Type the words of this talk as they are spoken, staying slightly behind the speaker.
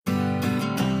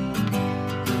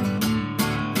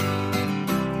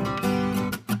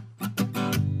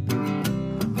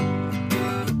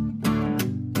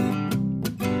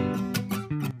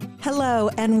Hello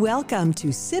and welcome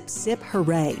to Sip Sip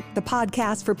Hooray, the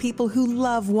podcast for people who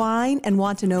love wine and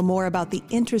want to know more about the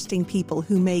interesting people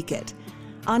who make it.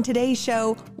 On today's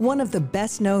show, one of the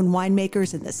best-known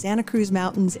winemakers in the Santa Cruz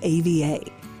Mountains, AVA.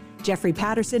 Jeffrey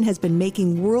Patterson has been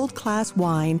making world-class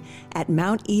wine at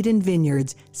Mount Eden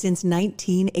Vineyards since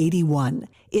 1981.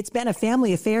 It's been a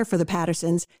family affair for the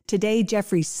Pattersons. Today,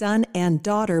 Jeffrey's son and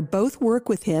daughter both work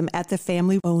with him at the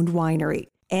family-owned winery.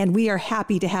 And we are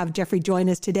happy to have Jeffrey join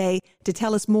us today to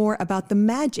tell us more about the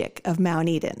magic of Mount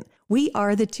Eden. We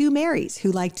are the two Marys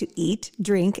who like to eat,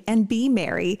 drink, and be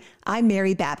merry. I'm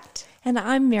Mary Babbitt. And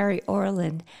I'm Mary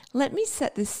Orland. Let me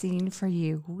set the scene for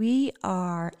you. We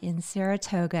are in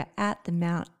Saratoga at the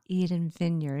Mount Eden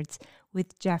Vineyards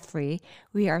with Jeffrey.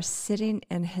 We are sitting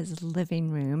in his living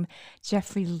room.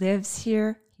 Jeffrey lives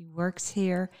here. He works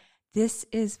here. This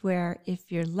is where,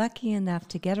 if you're lucky enough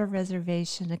to get a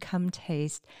reservation to come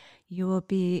taste, you will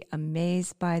be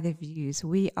amazed by the views.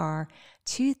 We are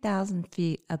 2,000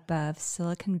 feet above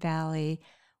Silicon Valley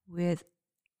with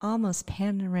almost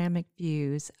panoramic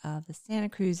views of the Santa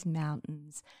Cruz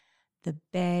Mountains, the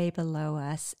bay below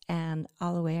us, and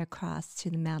all the way across to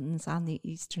the mountains on the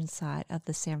eastern side of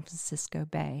the San Francisco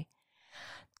Bay.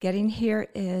 Getting here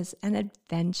is an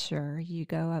adventure. You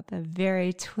go up a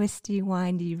very twisty,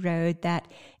 windy road that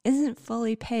isn't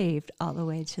fully paved all the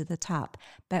way to the top.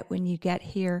 But when you get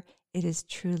here, it is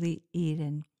truly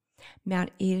Eden.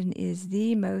 Mount Eden is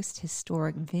the most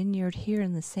historic vineyard here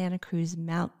in the Santa Cruz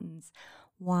Mountains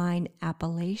wine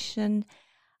appellation.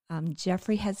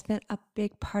 Jeffrey has been a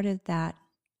big part of that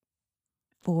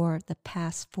for the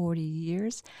past 40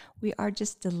 years. We are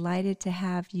just delighted to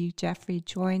have you, Jeffrey,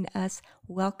 join us.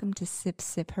 Welcome to Sip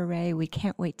Sip Hooray. We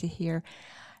can't wait to hear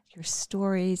your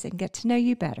stories and get to know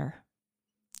you better.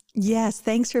 Yes,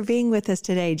 thanks for being with us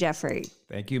today, Jeffrey.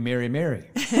 Thank you, Mary.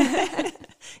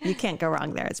 You can't go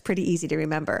wrong there. It's pretty easy to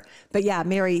remember. But yeah,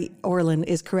 Mary Orland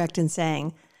is correct in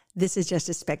saying this is just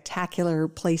a spectacular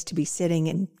place to be sitting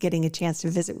and getting a chance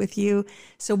to visit with you.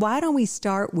 So why don't we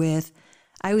start with,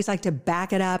 I always like to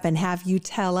back it up and have you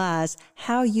tell us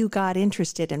how you got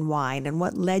interested in wine and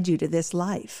what led you to this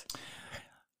life.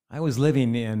 I was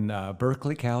living in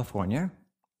Berkeley, California,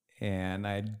 and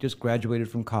I just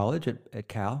graduated from college at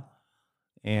Cal,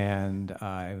 and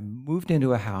I moved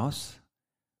into a house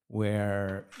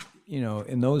where, you know,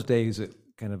 in those days,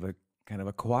 kind of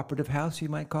a cooperative house, you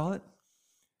might call it.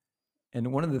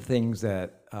 And one of the things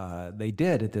that they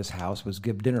did at this house was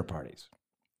give dinner parties.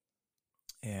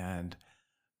 And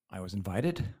I was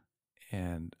invited,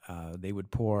 and they would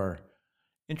pour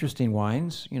interesting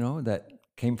wines, you know, that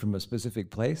came from a specific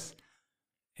place.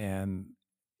 And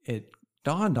it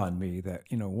dawned on me that,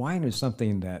 you know, wine is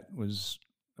something that was,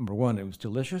 number one, it was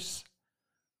delicious,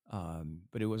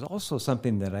 but it was also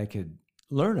something that I could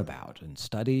learn about and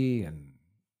study and,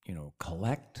 you know,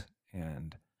 collect.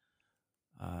 And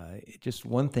it just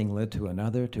one thing led to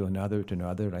another, to another, to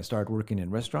another. And I started working in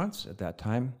restaurants at that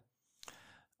time.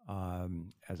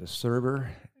 As a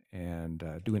server and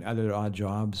doing other odd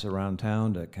jobs around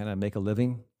town to kind of make a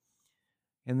living.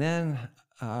 And then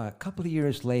a couple of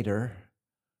years later,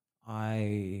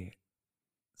 I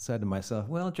said to myself,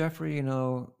 well, Jeffrey, you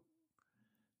know,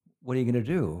 what are you going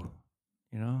to do?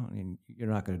 You know, I mean, you're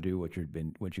not going to do what you've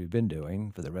been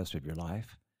doing for the rest of your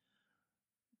life.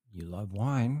 You love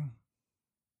wine.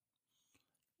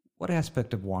 What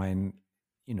aspect of wine,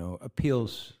 you know,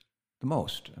 appeals the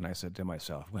most? And I said to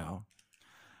myself, well,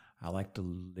 I like to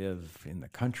live in the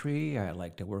country. I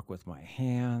like to work with my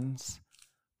hands.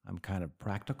 I'm kind of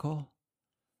practical.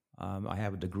 I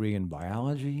have a degree in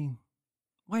biology.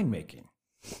 Winemaking,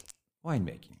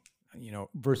 you know,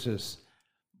 versus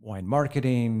wine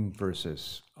marketing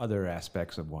versus other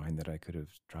aspects of wine that I could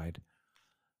have tried.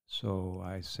 So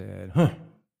I said,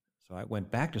 So I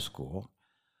went back to school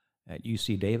at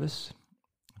UC Davis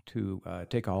to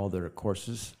take all their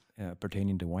courses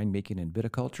pertaining to winemaking and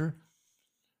viticulture,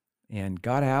 and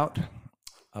got out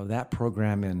of that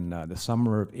program in the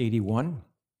summer of '81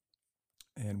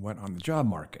 and went on the job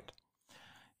market.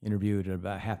 Interviewed at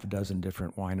about half a dozen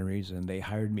different wineries, and they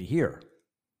hired me here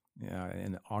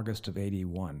in August of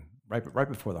 '81, right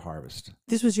before the harvest.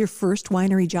 This was your first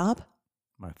winery job?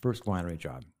 My first winery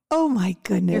job. Oh my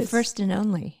goodness. Your first and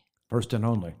only. First and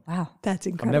only. Wow. That's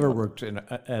incredible. I've never worked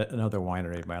at another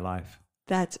winery in my life.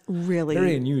 That's really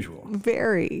very unusual.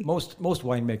 Very. Most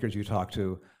winemakers you talk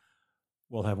to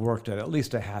will have worked at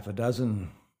least a half a dozen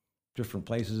different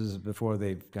places before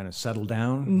they've kind of settled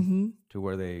down to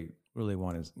where they really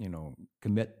want to, you know,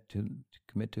 commit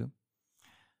to.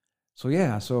 So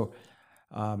yeah,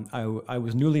 I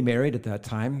was newly married at that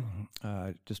time,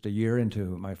 just a year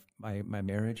into my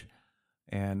marriage,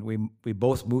 And we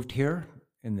both moved here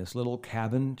in this little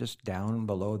cabin just down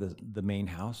below the main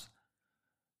house,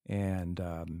 and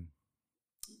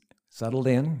settled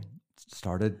in,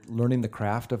 started learning the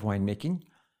craft of winemaking,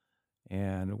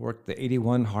 and worked the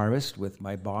 81 harvest with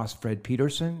my boss, Fred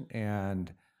Peterson,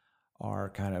 and our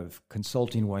kind of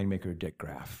consulting winemaker, Dick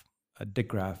Graff. Dick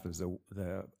Graff is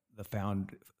the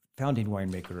founding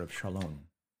winemaker of Chalon.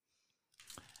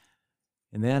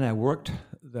 And then I worked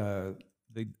the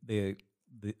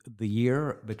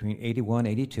year between 81,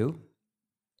 82,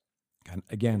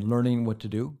 again, learning what to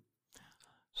do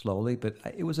slowly, but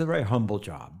it was a very humble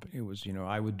job. It was,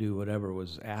 I would do whatever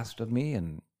was asked of me,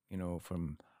 and,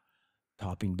 from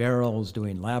topping barrels,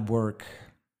 doing lab work,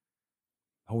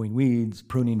 hoeing weeds,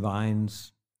 pruning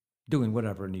vines, doing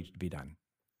whatever needs to be done.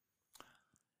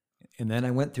 And then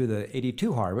I went through the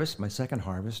 82 harvest, my second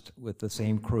harvest, with the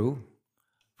same crew,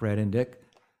 Fred and Dick.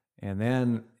 And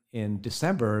then in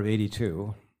December of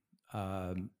 82,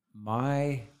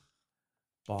 my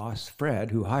boss,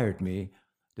 Fred, who hired me,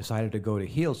 decided to go to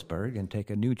Healdsburg and take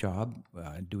a new job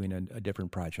doing a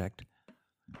different project.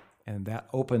 And that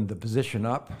opened the position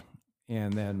up.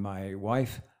 And then my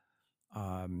wife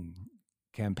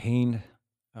campaigned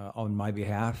on my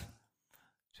behalf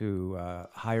to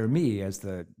hire me as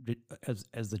the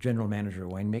general manager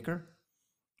winemaker,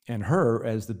 and her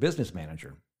as the business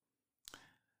manager.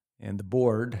 And the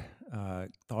board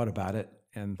thought about it,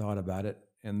 and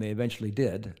they eventually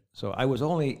did. So I was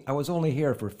only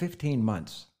here for 15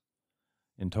 months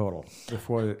in total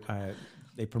before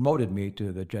they promoted me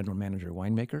to the general manager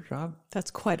winemaker job. That's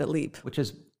quite a leap. Which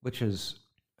is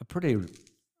a pretty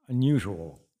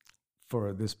unusual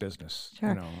for this business.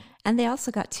 Sure. And they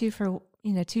also got two for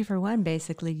one,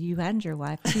 basically, you and your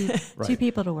wife, Right. two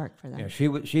people to work for them. Yeah,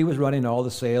 she was running all the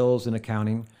sales and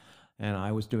accounting, and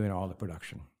I was doing all the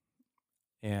production.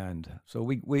 And so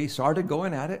we started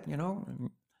going at it,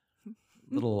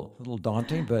 little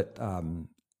daunting, but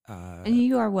and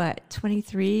you are what,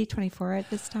 23, 24 at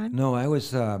this time? no, I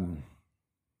was in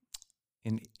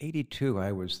 82.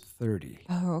 I was 30.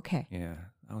 Oh, okay. Yeah,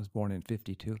 I was born in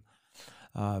 52,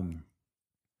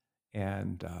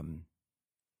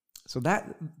 so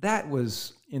that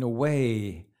was in a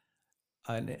way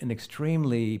an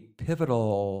extremely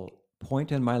pivotal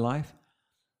point in my life,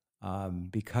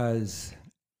 because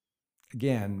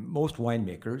again, most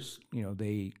winemakers,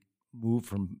 they move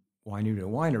from winery to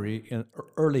winery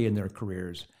early in their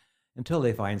careers until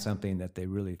they find something that they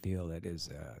really feel that is,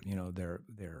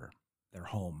 their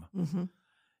home. Mm-hmm.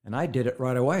 And I did it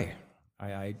right away.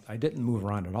 I didn't move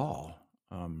around at all,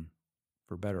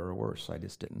 for better or worse. I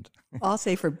just didn't. I'll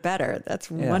say for better. That's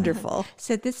wonderful.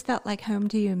 So this felt like home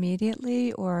to you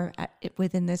immediately, or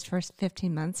within those first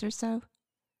 15 months or so?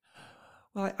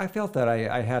 Well, I felt that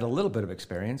I had a little bit of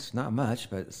experience, not much,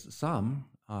 but some.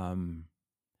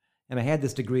 And I had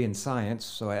this degree in science,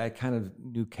 so I kind of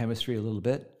knew chemistry a little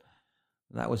bit.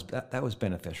 That was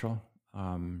beneficial.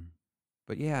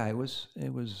 But yeah, it was.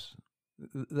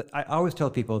 I always tell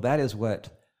people that is what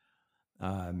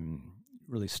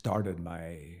really started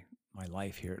my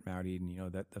life here at Mount Eden.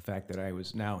 That the fact that I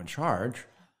was now in charge.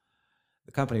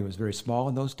 The company was very small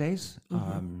in those days,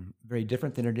 very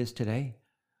different than it is today.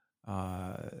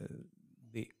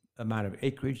 The amount of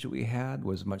acreage that we had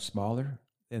was much smaller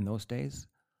in those days.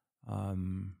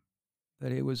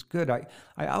 But it was good. I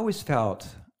always felt,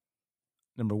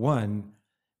 number one,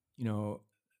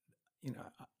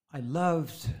 I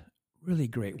loved really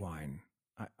great wine.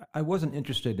 I wasn't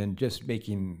interested in just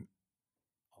making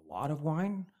a lot of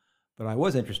wine, but I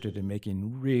was interested in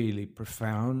making really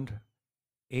profound,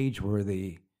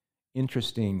 age-worthy,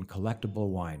 interesting, collectible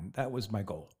wine. That was my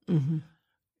goal. Mm-hmm.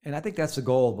 And I think that's the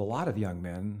goal of a lot of young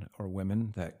men or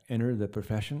women that enter the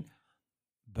profession.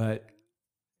 But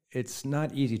it's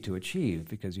not easy to achieve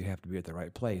because you have to be at the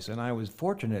right place. And I was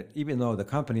fortunate, even though the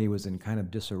company was in kind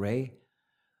of disarray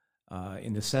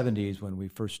in the 70s when we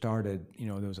first started,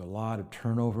 there was a lot of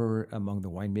turnover among the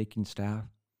winemaking staff.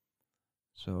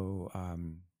 So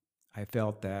I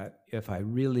felt that if I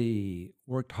really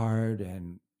worked hard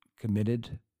and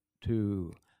committed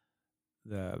to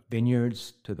the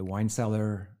vineyards, to the wine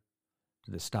cellar,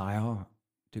 to the style,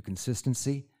 to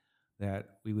consistency,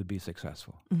 that we would be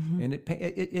successful. Mm-hmm. And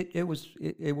it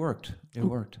worked. It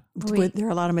worked. Were there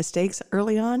a lot of mistakes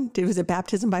early on? Was it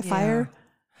baptism by fire?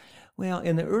 Well,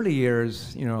 in the early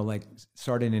years, like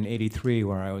starting in 83,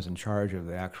 where I was in charge of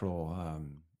the actual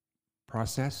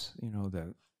process,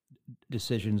 the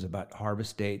decisions about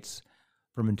harvest dates,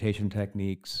 fermentation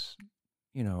techniques,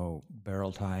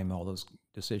 barrel time, all those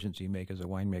decisions you make as a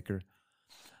winemaker.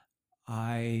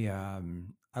 I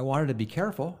I wanted to be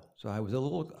careful, so I was a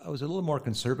little more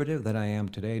conservative than I am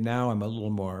today. Now I'm a little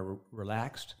more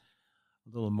relaxed, a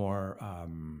little more,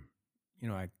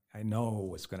 I know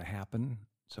what's going to happen,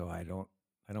 so I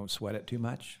don't sweat it too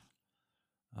much.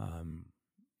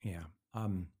 Yeah.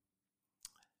 But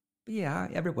yeah,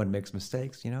 everyone makes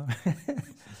mistakes, Yeah,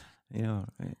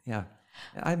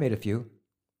 I made a few.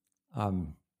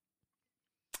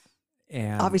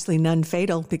 And obviously none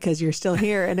fatal because you're still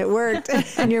here and it worked.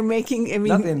 And you're making,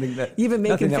 you've been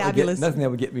making fabulous. Nothing that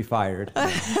would get me fired.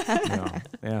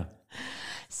 Yeah.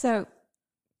 So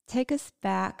take us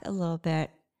back a little bit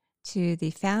to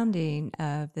the founding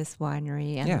of this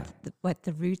winery and what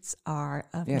the roots are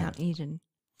of Mount Eden.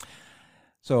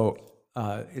 So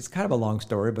it's kind of a long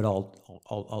story, but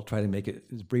I'll try to make it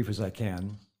as brief as I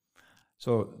can.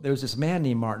 So there was this man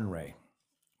named Martin Ray.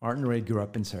 Martin Ray grew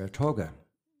up in Saratoga.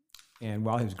 And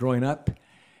while he was growing up,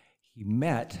 he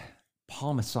met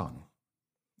Paul Masson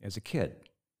as a kid.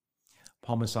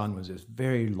 Paul Masson was this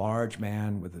very large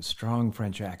man with a strong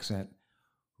French accent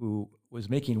who was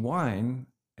making wine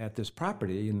at this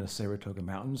property in the Saratoga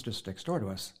Mountains just next door to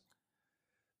us.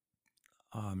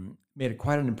 Made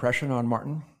quite an impression on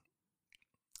Martin.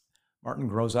 Martin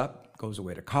grows up, goes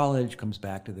away to college, comes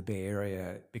back to the Bay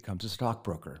Area, becomes a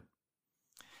stockbroker.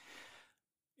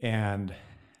 And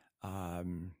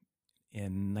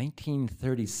in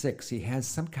 1936, he has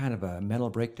some kind of a mental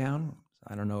breakdown.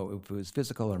 I don't know if it was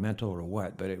physical or mental or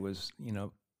what, but it was,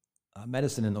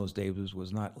 medicine in those days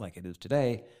was not like it is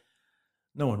today.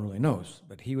 No one really knows,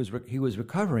 but he was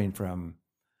recovering from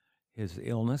his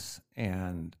illness,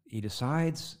 and he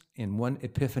decides in one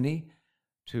epiphany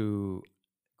to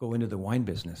go into the wine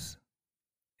business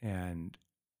and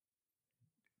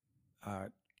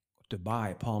to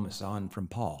buy Paul Masson from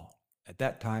Paul. At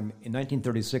that time, in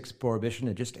 1936, Prohibition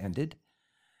had just ended,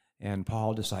 and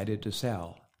Paul decided to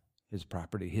sell his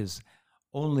property. His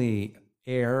only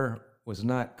heir was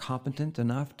not competent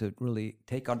enough to really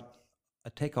take on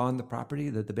the property,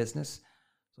 the business,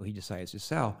 so he decides to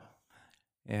sell.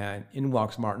 And in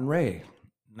walks Martin Ray,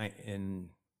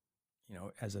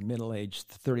 as a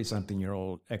middle-aged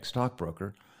 30-something-year-old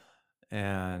ex-stockbroker.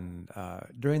 And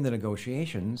during the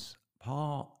negotiations,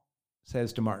 Paul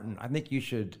says to Martin, I think you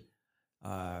should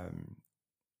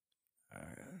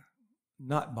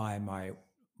not buy my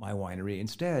winery.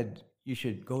 Instead, you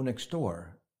should go next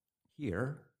door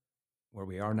here, where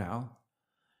we are now,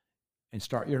 and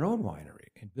start your own winery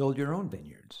and build your own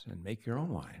vineyards and make your own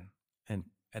wine. And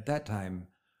at that time,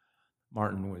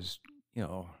 Martin was,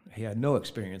 he had no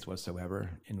experience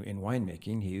whatsoever in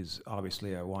winemaking. He's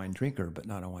obviously a wine drinker, but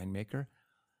not a winemaker.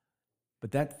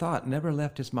 But that thought never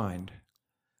left his mind.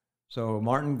 So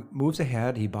Martin moves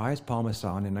ahead. He buys Paul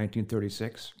Masson in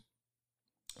 1936,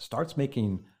 starts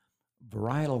making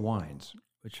varietal wines,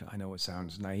 which I know it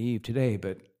sounds naive today,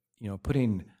 but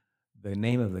putting the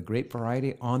name of the grape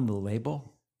variety on the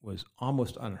label was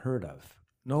almost unheard of.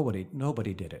 Nobody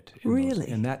did it. Really?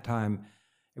 In that time,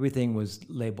 everything was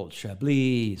labeled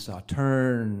Chablis,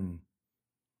 Sauterne,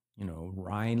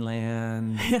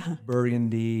 Rhineland,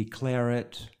 Burgundy,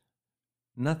 Claret.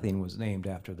 Nothing was named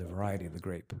after the variety of the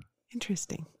grape.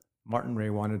 Interesting. Martin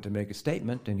Ray wanted to make a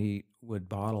statement, and he would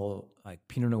bottle like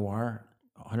Pinot Noir,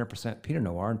 100% Pinot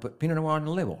Noir, and put Pinot Noir on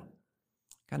the label.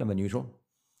 Kind of unusual.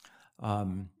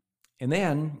 And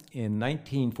then in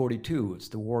 1942, it's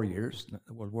the war years,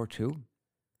 World War II,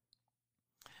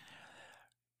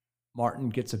 Martin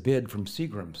gets a bid from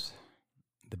Seagram's,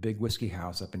 the big whiskey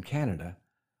house up in Canada,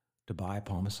 to buy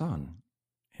Paul Masson.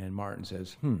 And Martin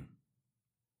says, I'm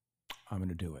going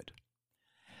to do it.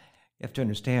 You have to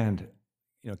understand,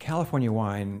 California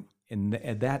wine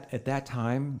at that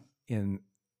time,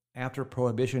 after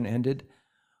Prohibition ended,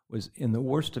 was in the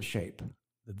worst of shape.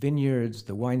 The vineyards,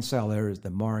 the wine cellars,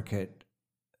 the market,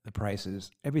 the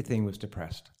prices, everything was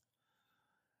depressed.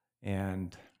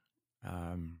 And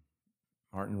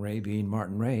Martin Ray, being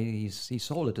Martin Ray, he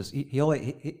sold it. He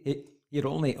had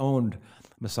only owned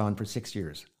Masson for 6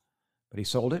 years, but he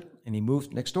sold it and he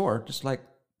moved next door, just like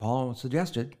Paul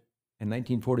suggested. In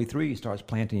 1943, he starts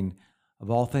planting,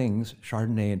 of all things,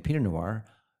 Chardonnay and Pinot Noir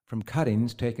from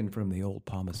cuttings taken from the old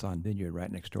Paul Masson vineyard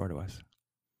right next door to us.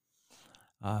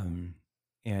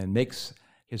 And makes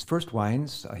his first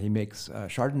wines. He makes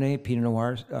Chardonnay, Pinot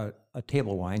Noir, a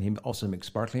table wine. He also makes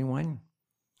sparkling wine.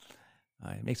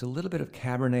 He makes a little bit of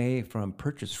Cabernet from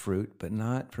purchased fruit, but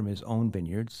not from his own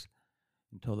vineyards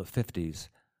until the 50s.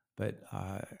 But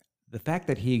the fact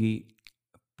that he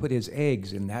put his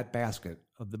eggs in that basket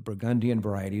of the Burgundian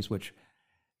varieties, which,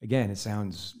 again, it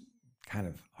sounds kind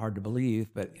of hard to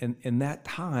believe, but in that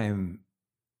time,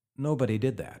 nobody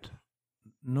did that.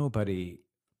 Nobody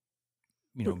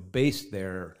based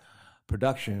their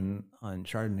production on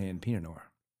Chardonnay and Pinot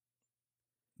Noir.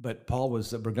 But Paul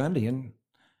was a Burgundian.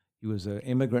 He was an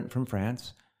immigrant from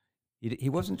France. He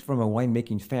wasn't from a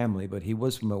winemaking family, but he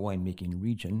was from a winemaking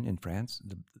region in France,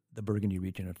 the Burgundy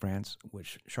region of France,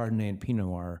 which Chardonnay and Pinot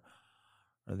Noir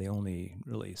are the only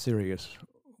really serious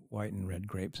white and red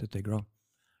grapes that they grow.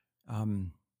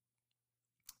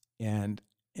 And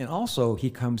also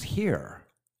he comes here,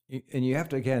 and you have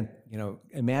to again,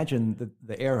 imagine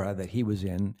the era that he was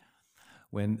in,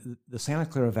 when the Santa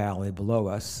Clara Valley below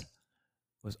us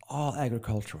was all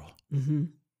agricultural. Mm-hmm.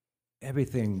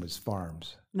 Everything was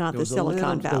farms. Not the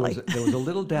Silicon Valley. There was a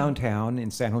little downtown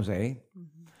in San Jose,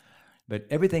 but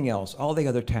everything else, all the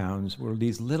other towns, were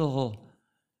these little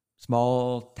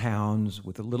small towns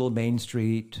with a little main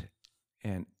street,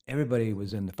 and everybody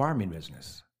was in the farming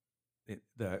business.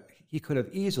 He could have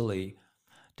easily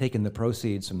taken the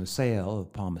proceeds from the sale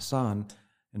of Parmesan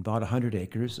and bought 100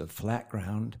 acres of flat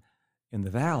ground in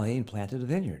the valley and planted a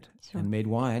vineyard and made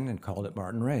wine and called it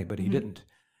Martin Ray, but he didn't.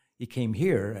 He came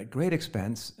here at great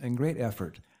expense and great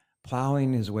effort,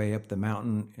 plowing his way up the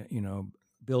mountain,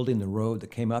 building the road that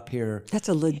came up here. That's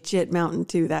a legit mountain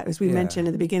too. That, as we mentioned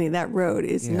at the beginning, that road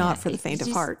is not for the faint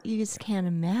of heart. You just can't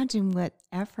imagine what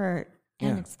effort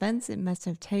and expense it must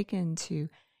have taken to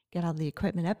get all the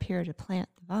equipment up here to plant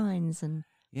the vines. And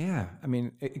yeah, I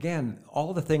mean, again,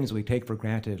 all the things we take for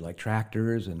granted, like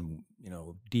tractors and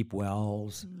deep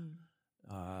wells,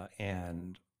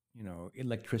 and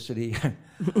electricity,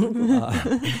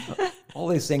 all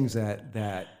these things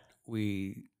that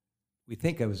we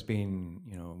think of as being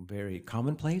very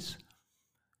commonplace.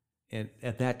 And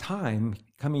at that time,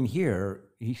 coming here,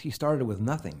 he started with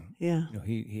nothing. Yeah,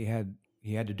 he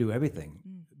had to do everything,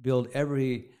 build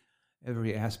every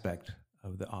aspect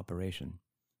of the operation.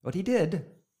 But he did.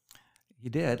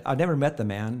 I never met the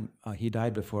man. He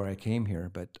died before I came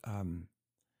here, but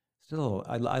still,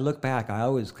 I look back. I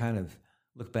always kind of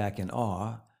look back in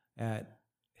awe at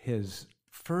his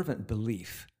fervent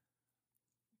belief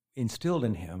instilled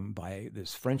in him by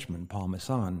this Frenchman, Paul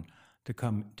Masson, to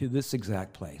come to this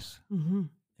exact place. Mm-hmm.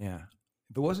 Yeah.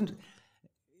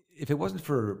 If it wasn't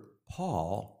for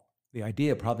Paul, the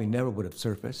idea probably never would have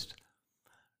surfaced.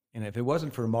 And if it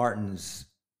wasn't for Martin's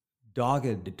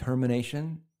dogged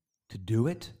determination to do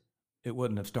it, it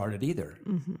wouldn't have started either.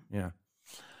 Mm-hmm. Yeah.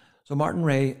 So Martin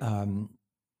Ray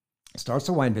starts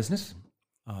a wine business.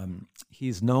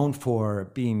 He's known for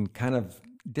being kind of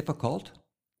difficult,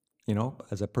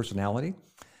 as a personality.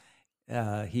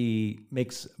 He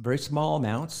makes very small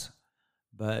amounts,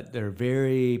 but they're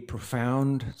very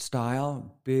profound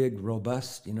style, big,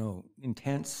 robust,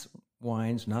 intense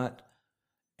wines, not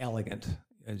elegant,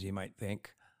 as you might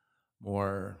think,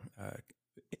 more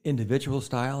individual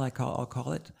style, I'll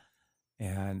call it,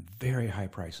 and very high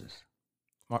prices.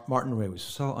 Martin Ray was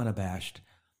so unabashed.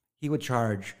 He would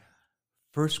charge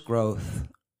first growth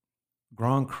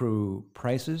Grand Cru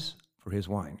prices for his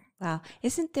wine. Wow.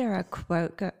 Isn't there a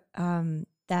quote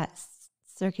that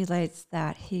circulates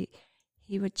that he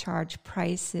would charge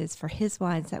prices for his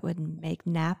wines that would make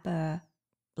Napa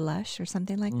blush or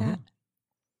something like that?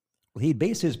 Well, he'd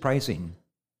base his pricing,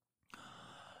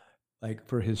 like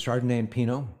for his Chardonnay and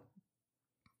Pinot,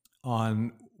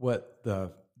 on what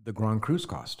the Grand Crus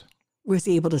cost. Was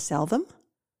he able to sell them?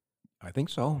 I think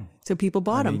so. So people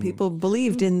bought them. People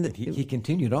believed in the... He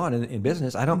continued on in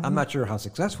business. I'm not sure how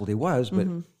successful he was, but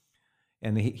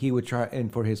and he would charge,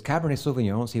 and for his Cabernet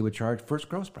Sauvignons, he would charge first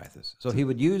gross prices. So he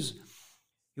would use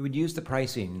the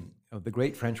pricing of the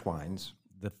great French wines,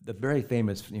 the very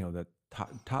famous, the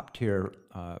top tier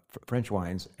French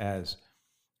wines, as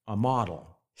a model.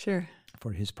 Sure.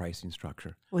 For his pricing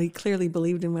structure. Well, he clearly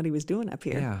believed in what he was doing up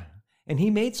here. Yeah, and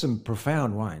he made some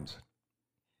profound wines.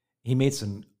 He made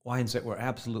some wines that were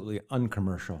absolutely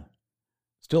uncommercial.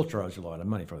 Still charged a lot of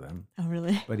money for them. Oh,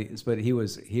 really? But he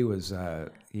was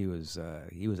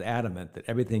adamant that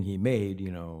everything he made,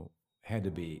 had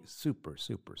to be super,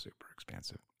 super, super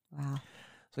expensive. Wow.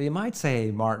 So you might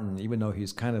say Martin, even though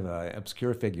he's kind of an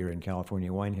obscure figure in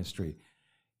California wine history,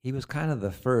 he was kind of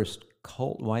the first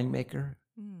cult winemaker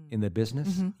in the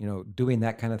business. Doing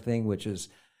that kind of thing, which is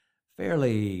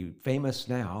fairly famous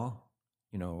now,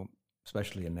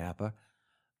 especially in Napa,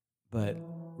 but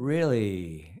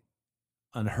really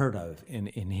unheard of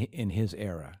in his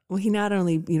era. Well, he not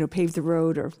only paved the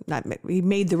road, he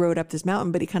made the road up this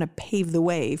mountain, but he kind of paved the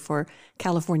way for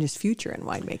California's future in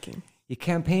winemaking. He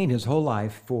campaigned his whole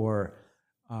life for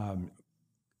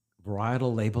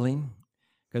varietal labeling,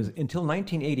 because until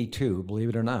 1982, believe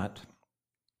it or not,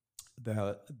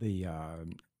 the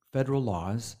federal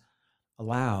laws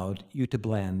allowed you to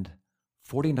blend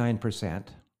 49%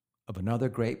 of another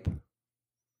grape,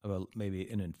 maybe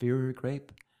an inferior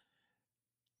grape,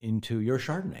 into your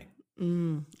Chardonnay.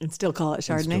 And still call it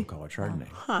And Chardonnay? still call it Chardonnay.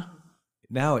 Huh.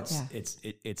 Now it's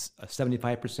a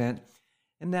 75%.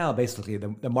 And now basically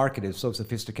the market is so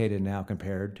sophisticated now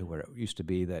compared to what it used to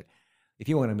be that if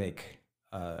you want to make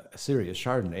a serious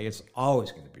Chardonnay, it's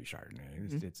always going to be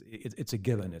Chardonnay. It's a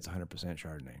given. It's 100%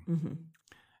 Chardonnay.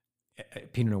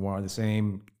 Pinot Noir the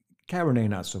same. Cabernet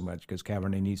not so much because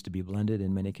Cabernet needs to be blended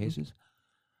in many cases.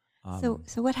 So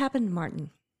what happened to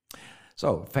Martin?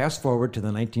 So fast forward to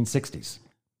the 1960s.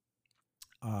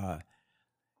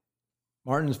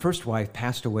 Martin's first wife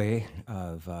passed away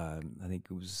of, I think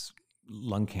it was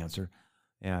lung cancer,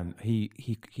 and he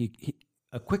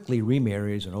quickly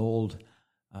remarries an old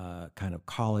kind of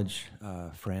college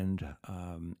friend,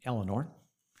 Eleanor,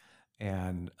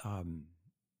 and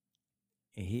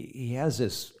he has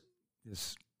this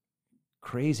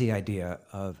crazy idea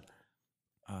of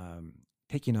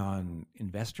taking on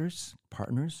investors,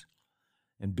 partners,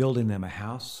 and building them a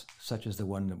house such as the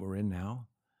one that we're in now.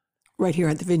 Right here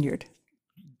at the vineyard.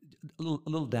 A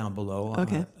little down below.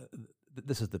 Okay.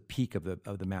 This is the peak of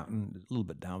the mountain, a little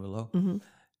bit down below,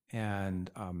 and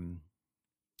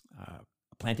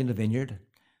planting a vineyard,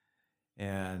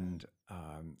 and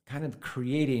kind of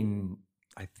creating,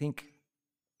 I think,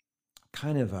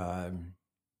 kind of a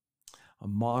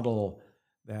model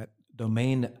that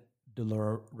Domaine de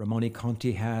la Ramoni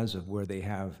Conti has, of where they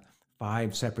have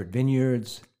 5 separate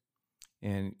vineyards,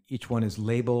 and each one is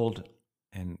labeled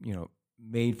and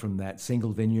made from that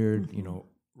single vineyard.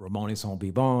 Ramoni Saint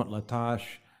Vivant, La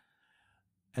Tâche,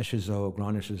 Echezeaux,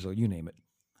 Grand Echezeaux, you name it.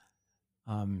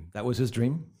 That was his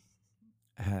dream.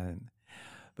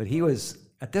 But he was,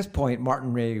 at this point,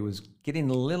 Martin Ray was getting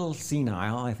a little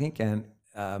senile, I think, and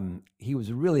he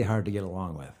was really hard to get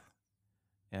along with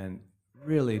and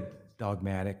really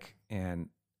dogmatic. And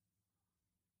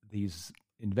these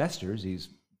investors, these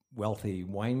wealthy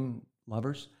wine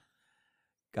lovers,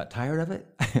 got tired of it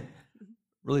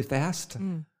really fast.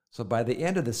 So by the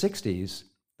end of the 60s,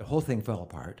 the whole thing fell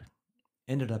apart,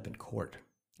 ended up in court.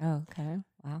 Oh, okay.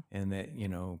 Wow. And that,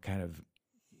 kind of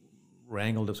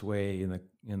wrangled its way in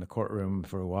the courtroom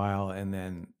for a while. And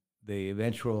then the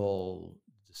eventual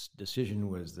decision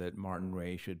was that Martin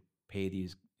Ray should pay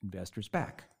these investors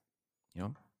back,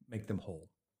 make them whole.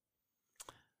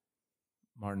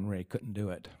 Martin Ray couldn't do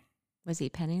it. Was he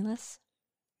penniless?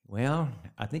 Well,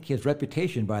 I think his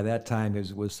reputation by that time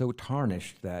was so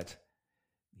tarnished that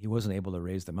he wasn't able to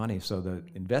raise the money. So the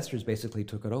investors basically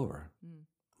took it over.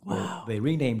 Wow. They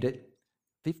renamed it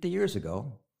 50 years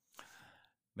ago,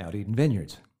 Mount Eden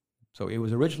Vineyards. So it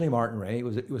was originally Martin Ray.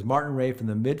 It was Martin Ray from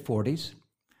the mid-40s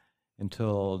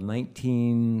until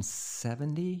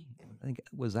 1970. I think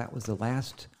was the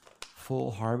last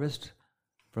full harvest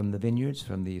from the vineyards,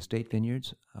 from the estate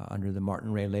vineyards, under the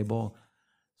Martin Ray label.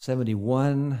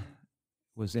 71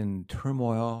 was in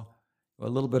turmoil. A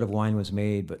little bit of wine was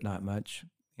made, but not much.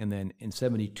 And then in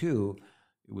 72,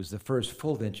 it was the first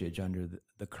full vintage under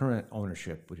the current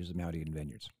ownership, which is the Mount Eden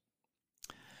Vineyards.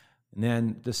 And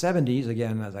then the 70s,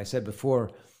 again, as I said before,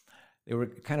 they were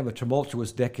kind of a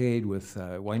tumultuous decade with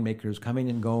winemakers coming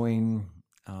and going,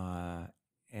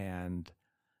 and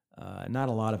not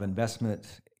a lot of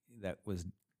investment that was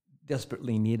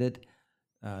desperately needed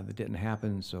that didn't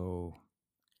happen. So,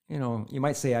 you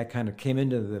might say I kind of came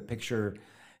into the picture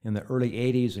in the early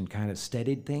 80s and kind of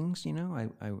steadied things.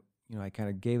 I kind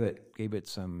of gave it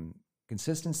some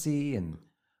consistency and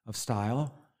of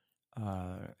style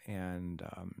and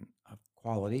of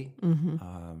quality.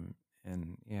 And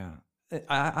yeah,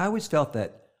 I always felt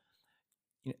that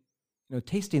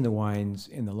tasting the wines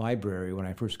in the library when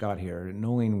I first got here, and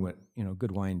knowing what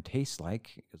good wine tastes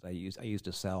like, because I used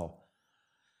to sell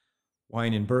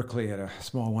wine in Berkeley at a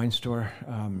small wine store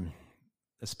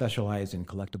that specialized in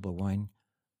collectible wine.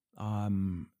 I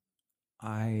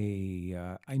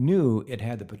knew it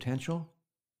had the potential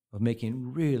of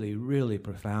making really, really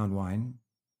profound wine,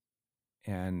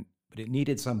 but it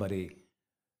needed somebody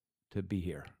to be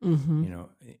here.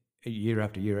 Year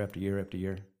after year after year after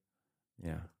year.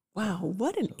 Yeah. Wow,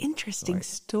 what an interesting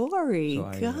story.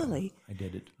 Golly. I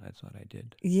did it. That's what I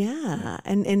did. Yeah.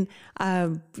 And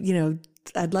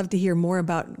I'd love to hear more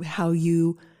about how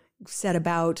you set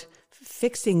about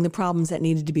fixing the problems that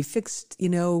needed to be fixed,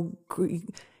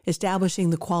 establishing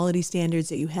the quality standards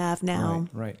that you have now.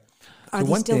 Right. Are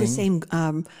they still the same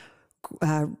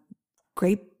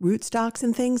grape rootstocks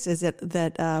and things as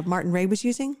that Martin Ray was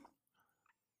using?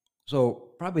 So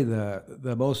probably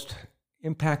the most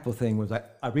impactful thing was I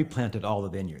replanted all the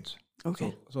vineyards.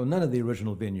 Okay. So none of the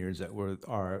original vineyards that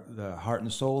are the heart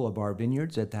and soul of our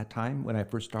vineyards at that time when I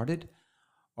first started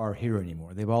are here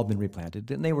anymore. They've all been replanted,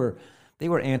 and they were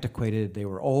antiquated. They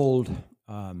were old.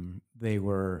 They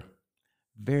were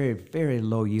very, very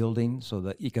low yielding, so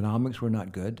the economics were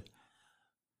not good.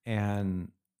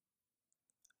 And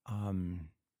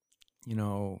you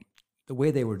know, the way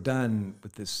they were done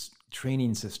with this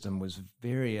training system was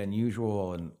very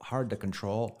unusual and hard to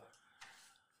control.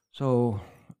 So,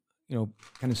 you know,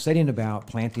 kind of setting about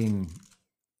planting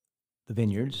the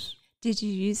vineyards. Did you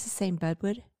use the same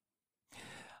budwood?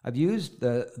 I've used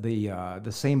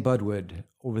the same budwood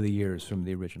over the years from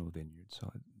the original vineyard,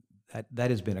 so that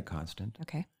has been a constant.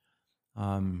 Okay.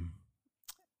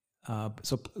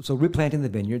 So replanting the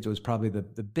vineyards was probably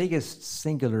the biggest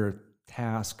singular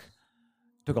task.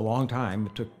 It took a long time.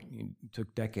 It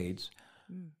took decades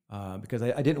because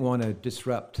I didn't want to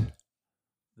disrupt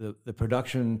the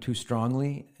production too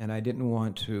strongly, and I didn't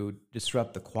want to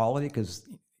disrupt the quality because,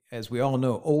 as we all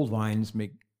know, old wines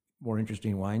make more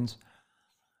interesting wines.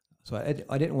 So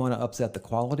I didn't want to upset the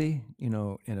quality, you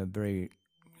know, in a very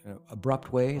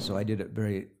abrupt way. So I did it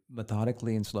very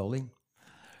methodically and slowly.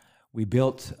 We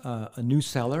built a new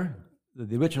cellar.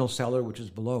 The original cellar, which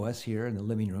is below us here in the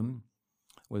living room,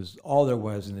 was all there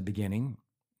was in the beginning,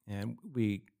 and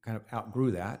we kind of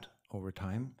outgrew that over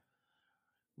time.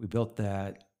 We built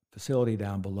that facility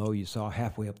down below. You saw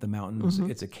halfway up the mountains.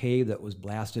 Mm-hmm. It's a cave that was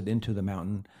blasted into the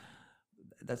mountain.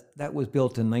 That was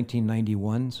built in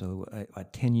 1991, so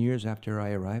 10 years after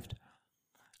I arrived.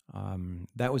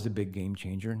 That was a big game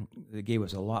changer. It gave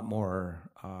us a lot more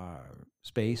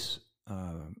space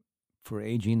for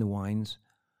aging the wines.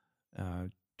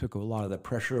 Took a lot of the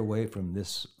pressure away from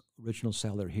this original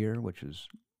cellar here, which is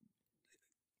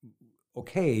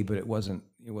okay, but it wasn't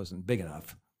big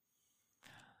enough.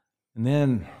 And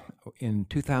then in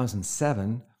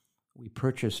 2007, we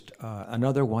purchased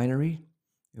another winery.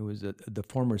 It was the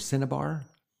former Cinnabar,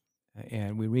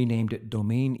 and we renamed it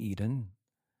Domain Eden,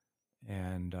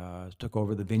 and took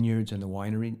over the vineyards and the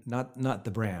winery, not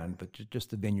the brand, but just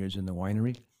the vineyards and the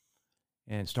winery,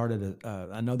 and started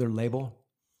another label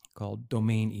called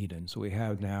Domain Eden. So we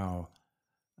have now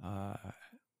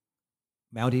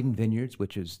Mount Eden Vineyards,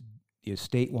 which is the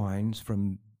estate wines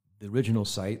from the original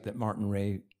site that Martin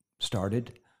Ray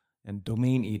started, and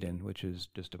Domain Eden, which is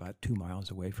just about 2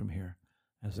 miles away from here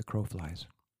as the crow flies.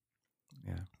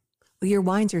 Yeah. Well, your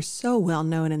wines are so well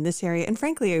known in this area and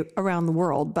frankly around the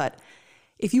world, but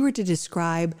if you were to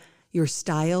describe your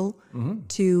style mm-hmm.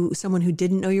 to someone who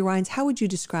didn't know your wines, how would you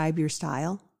describe your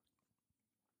style?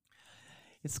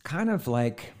 It's kind of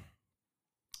like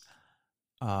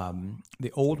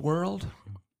the old world,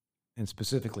 and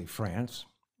specifically France,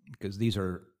 because these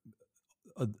are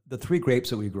the 3 grapes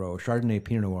that we grow, Chardonnay,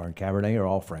 Pinot Noir, and Cabernet, are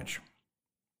all French.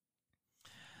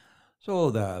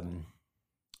 So the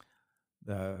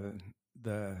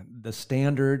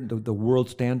standard, the world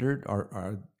standard,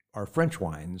 are French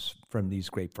wines from these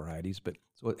grape varieties, but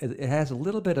so it has a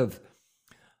little bit of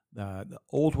the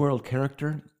old world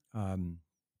character,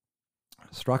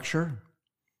 structure,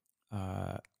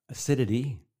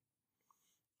 acidity,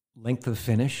 length of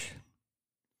finish.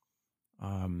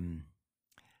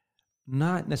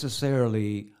 Not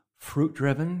necessarily fruit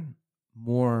driven,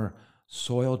 more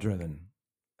soil driven.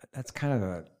 That's kind of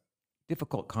a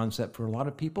difficult concept for a lot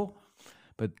of people,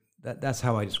 but that's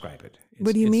how I describe it.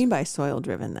 What do you mean by soil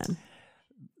driven then?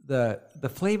 The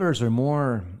flavors are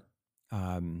more,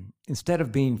 instead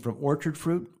of being from orchard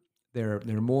fruit, they're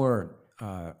more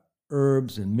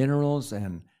herbs and minerals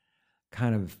and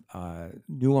kind of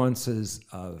nuances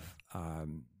of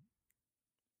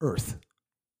earth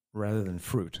rather than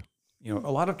fruit. You know,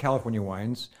 a lot of California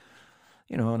wines,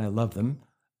 you know, and I love them,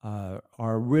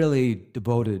 are really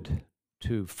devoted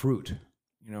to fruit,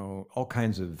 you know, all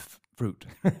kinds of fruit,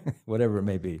 whatever it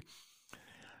may be.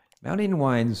 Mount Eden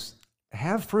wines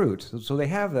have fruit, so they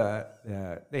have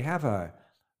a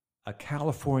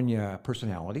California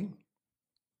personality.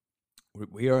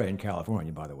 We are in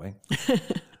California, by the way,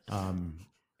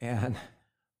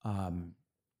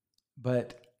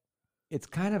 but it's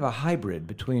kind of a hybrid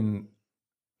between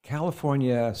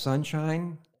California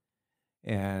sunshine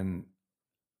and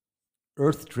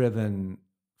earth-driven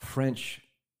French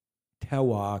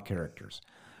terroir characters.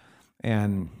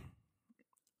 And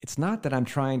it's not that I'm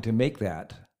trying to make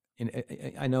that.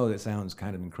 I know that sounds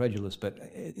kind of incredulous, but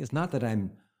it's not that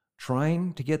I'm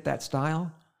trying to get that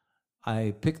style.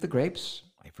 I pick the grapes,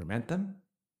 I ferment them,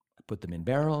 I put them in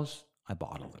barrels, I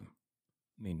bottle them.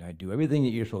 I mean, I do everything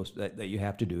that you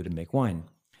have to do to make wine.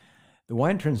 The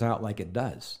wine turns out like it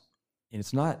does. And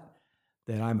it's not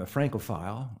that I'm a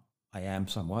Francophile. I am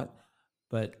somewhat,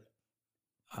 but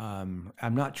I'm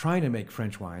not trying to make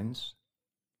French wines.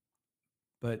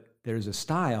 but there's a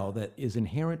style that is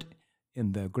inherent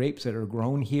in the grapes that are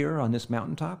grown here on this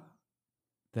mountaintop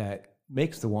that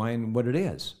makes the wine what it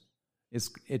is.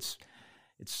 It's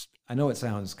I know it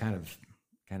sounds kind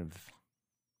of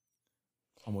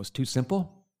almost too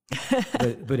simple,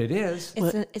 but it is.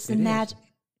 It's the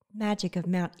magic of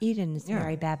Mount Eden, as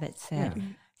Mary Babbitt said. Yeah.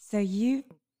 So you've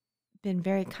been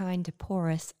very kind to pour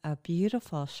us a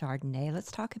beautiful Chardonnay.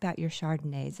 Let's talk about your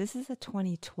Chardonnays. This is a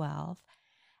 2012.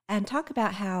 And talk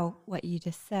about how what you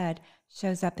just said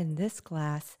shows up in this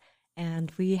glass.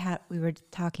 And we were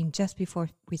talking just before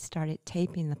we started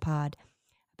taping the pod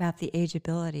about the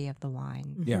ageability of the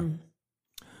wine. Yeah.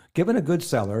 Given a good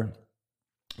cellar,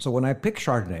 so when I pick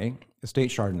Chardonnay, estate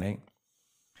Chardonnay,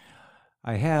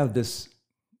 I have this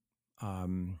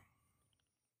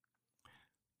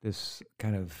this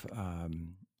kind of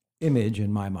image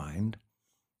in my mind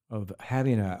of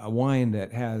having a wine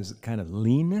that has kind of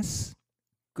leanness,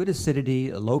 good acidity,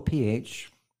 a low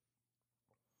pH,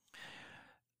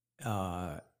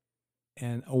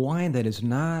 and a wine that is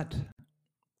not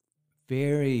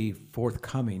very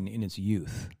forthcoming in its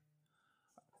youth.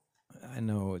 I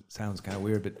know it sounds kind of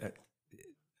weird, but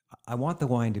I want the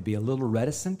wine to be a little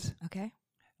reticent, Okay.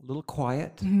 a little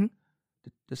quiet, Mm-hmm.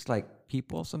 just like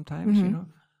people sometimes, you know.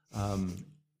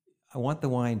 I want the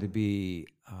wine to be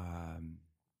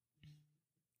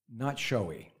not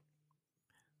showy.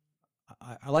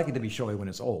 I like it to be showy when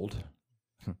it's old,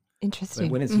 Interesting.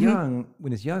 but when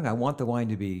it's young, I want the wine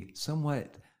to be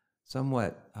somewhat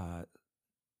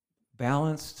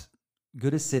balanced,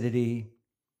 good acidity,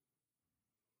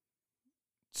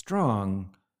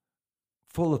 strong,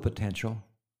 full of potential,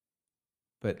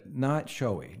 but not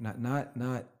showy. Not.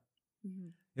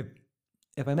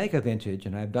 If I make a vintage,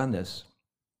 and I've done this,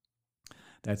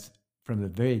 that's from the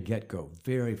very get-go,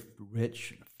 very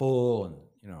rich, full, and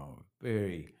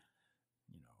very,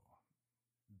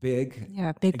 big.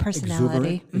 Yeah, big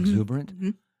personality.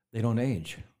 Exuberant. They don't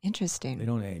age. Interesting. They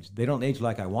don't age. They don't age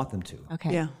like I want them to.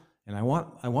 Okay. Yeah. And I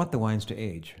want the wines to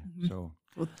age. So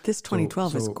Well, this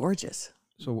 2012 is so- gorgeous.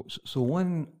 so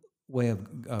one way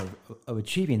of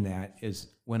achieving that is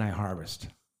when I harvest.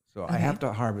 So I have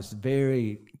to harvest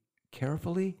very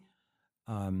carefully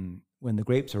when the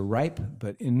grapes are ripe,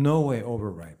 but in no way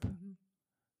overripe.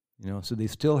 So they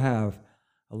still have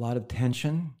a lot of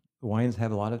tension. The wines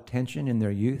have a lot of tension in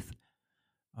their youth.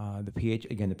 The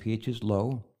pH is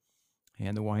low,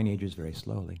 and the wine ages very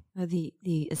slowly.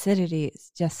 The acidity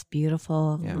is just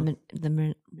beautiful. Yeah.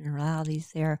 The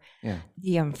mineralities there. Yeah.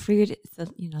 The fruit, it's a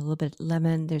little bit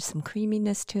lemon. There's some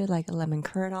creaminess to it, like a lemon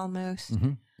curd almost.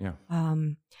 Yeah.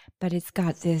 But it's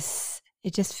got this.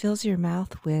 It just fills your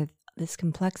mouth with this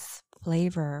complex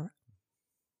flavor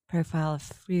profile of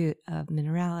fruit, of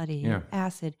minerality, Yeah. of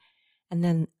acid, and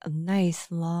then a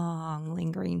nice, long,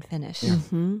 lingering finish. Yeah.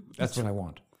 That's what I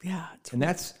want. Yeah. And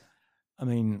that's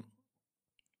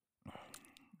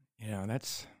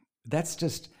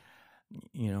just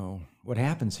what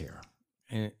happens here.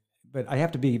 But I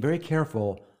have to be very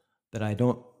careful that I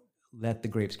don't let the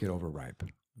grapes get overripe.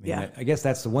 I guess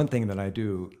that's the one thing that I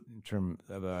do in terms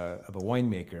of a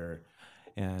winemaker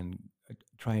and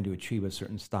trying to achieve a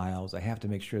certain styles. I have to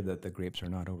make sure that the grapes are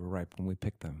not overripe when we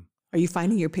pick them. Are you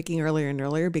finding you're picking earlier and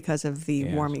earlier because of the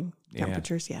Yes. warming Yeah.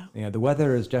 temperatures? Yeah. Yeah, the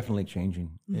weather is definitely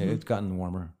changing. It's gotten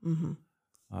warmer.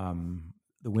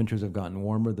 The winters have gotten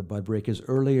warmer. The bud break is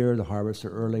earlier. The harvests are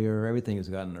earlier. Everything has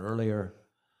gotten earlier.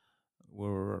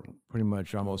 We're pretty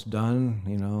much almost done.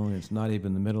 It's not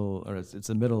even the middle, or it's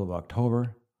the middle of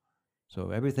October.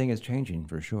 So everything is changing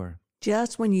for sure.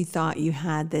 Just when you thought you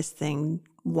had this thing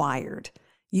wired,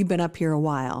 you've been up here a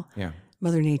while. Yeah.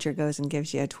 Mother Nature goes and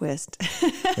gives you a twist.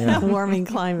 Yeah. Warming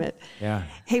climate. Yeah.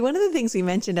 Hey, one of the things we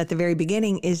mentioned at the very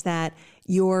beginning is that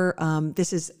this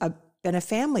has been a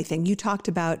family thing. You talked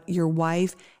about your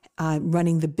wife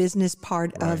running the business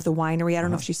part of the winery. I don't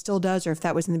know if she still does or if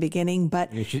that was in the beginning,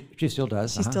 but Yeah, she still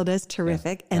does. she still does.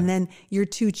 Terrific. And then your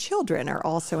two children are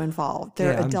also involved.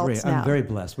 They're adults now. I'm very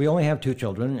blessed. We only have two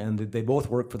children, and they both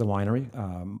work for the winery.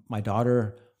 My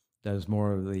daughter does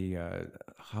more of the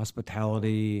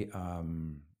hospitality,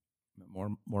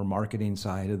 more marketing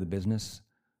side of the business,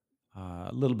 a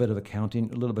little bit of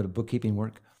accounting, a little bit of bookkeeping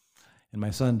work. And my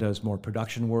son does more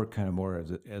production work, kind of more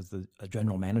as a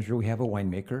general manager. We have a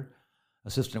winemaker,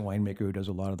 assistant winemaker who does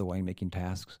a lot of the winemaking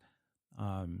tasks.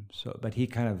 But he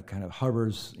kind of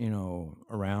hovers,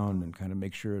 around and kind of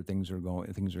makes sure things are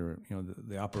going.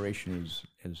 The operation is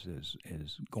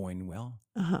going well.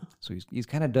 So he's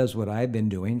kind of does what I've been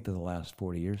doing for the last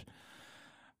 40 years.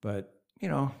 But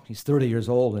he's 30 years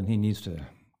old and he needs to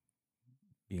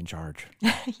be in charge.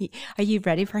 Are you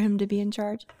ready for him to be in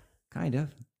charge? Kind of.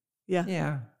 Yeah.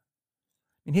 Yeah.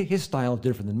 I mean, his style is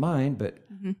different than mine, but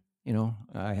Mhm. you know,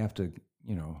 I have to,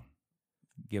 you know,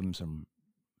 give him some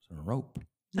rope.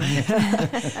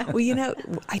 Well, you know,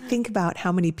 I think about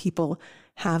how many people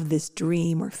have this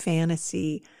dream or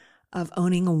fantasy of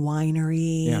owning a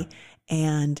winery Yeah.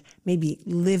 and maybe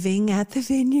living at the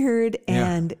vineyard Yeah.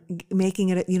 and making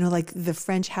it, you know, like the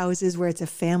French houses where it's a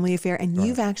family affair, and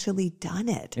you've actually done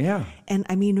it. Yeah. And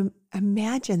I mean,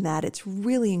 imagine that. It's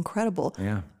really incredible.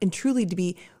 Yeah. And truly to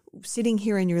be sitting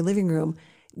here in your living room,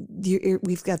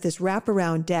 we've got this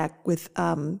wraparound deck with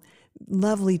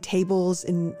lovely tables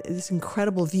and this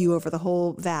incredible view over the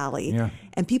whole valley. Yeah.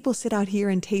 And people sit out here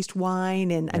and taste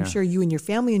wine. And I'm Yeah. sure you and your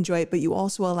family enjoy it, but you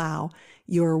also allow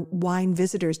your wine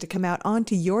visitors to come out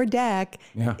onto your deck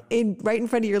Yeah. right in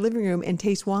front of your living room and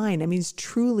taste wine. I mean, it's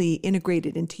truly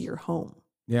integrated into your home.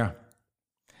 Yeah.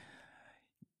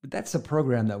 But that's a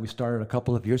program that we started a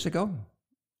couple of years ago,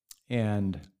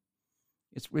 and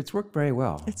it's worked very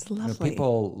well. It's You know, lovely.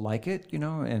 people like it, you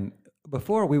know, and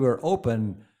before we were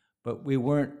open, but we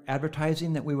weren't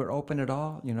advertising that we were open at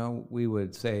all. You know, we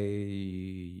would say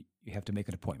you have to make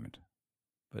an appointment,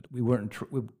 but we weren't.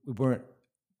 We weren't.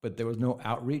 But there was no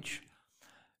outreach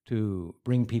to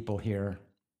bring people here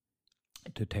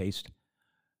to taste.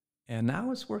 And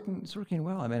now it's working. It's working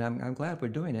well. I mean, I'm glad we're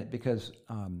doing it because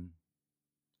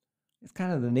it's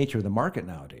kind of the nature of the market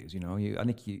nowadays. You know, I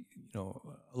think you know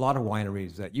a lot of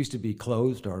wineries that used to be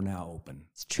closed are now open.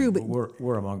 It's true, And but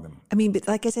we're among them. I mean, but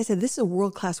like as I said, this is a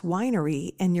world-class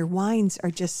winery, and your wines are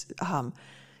just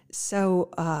so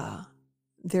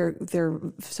they're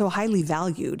so highly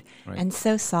valued. Right. And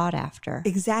so sought after.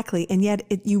 Exactly, and yet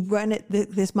you run it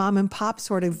this mom and pop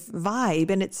sort of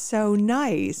vibe, and it's so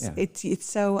nice. Yeah. It's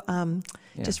so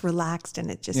just relaxed,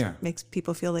 and it just Yeah. makes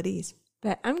people feel at ease.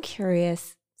 But I'm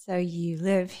curious. So you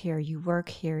live here, you work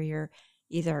here, you're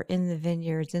either in the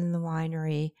vineyards, in the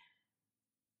winery,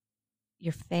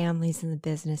 your family's in the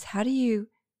business. How do you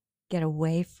get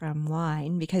away from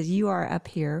wine? Because you are up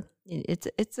here.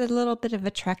 It's a little bit of a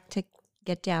trek to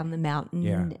get down the mountain.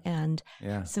 Yeah. And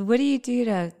Yeah. so what do you do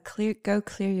to clear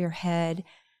your head,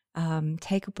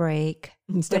 take a break?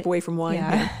 And step But- away from wine.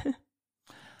 Yeah.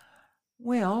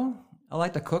 Well, I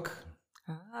like to cook.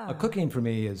 Ah. Cooking for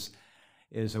me is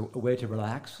a way to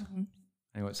relax. Mhm.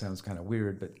 I know it sounds kind of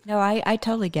weird, but No, I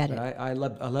totally get But it. I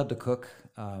love to cook.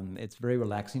 It's very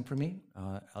relaxing for me.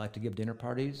 I like to give dinner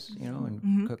parties, you know, and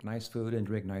Mhm. cook nice food and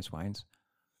drink nice wines.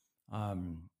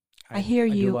 I hear I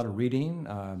do you. a lot of reading.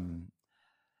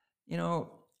 You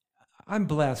know, I'm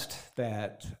blessed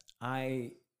that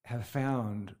I have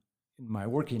found in my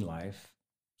working life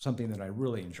something that I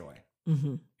really enjoy,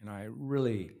 Mm-hmm. and I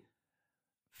really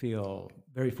feel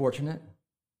very fortunate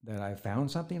that I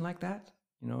found something like that.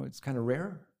 You know, it's kind of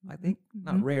rare. I think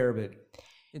not Mhm. rare, but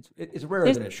it's rarer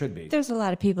There's- than it should be. There's a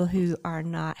lot of people who are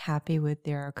not happy with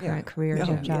their current careers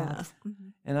Oh, or yeah. jobs.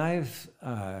 Mhm. And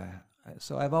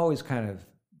I've always kind of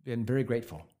been very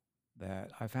grateful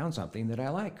that I found something that I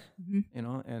like, Mhm. you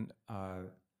know, and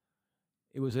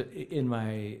it was in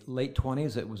my late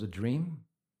 20s, it was a dream,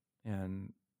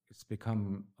 and it's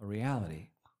become a reality.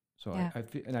 So Yeah.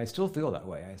 and I still feel that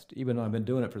way. Even though I've been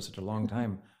doing it for such a long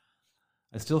time,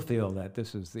 I still feel that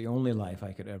this is the only life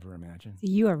I could ever imagine. So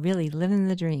you are really living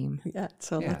the dream. Yeah,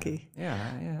 so Yeah, lucky.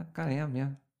 yeah, kind of am,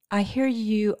 yeah. I hear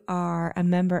you are a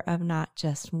member of not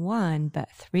just one,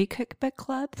 but 3 cookbook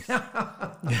clubs.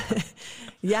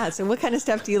 Yeah. So, what kind of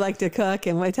stuff do you like to cook?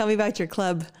 And tell me about your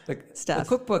club stuff.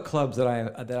 The cookbook clubs that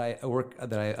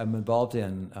I'm involved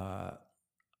in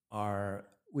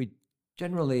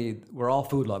we're all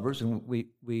food lovers, and we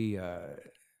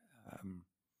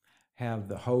have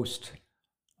the host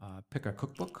pick a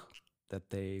cookbook that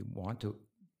they want to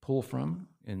pull from,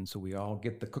 and so we all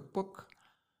get the cookbook,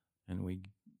 and we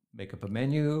make up a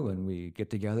menu, and we get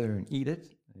together and eat it,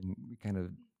 and we kind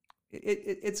of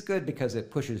it's good because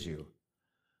it pushes you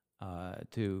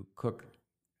to cook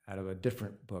out of a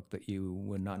different book that you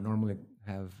would not normally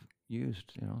have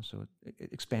used, you know, so it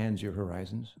expands your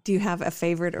horizons. Do you have a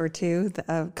favorite or two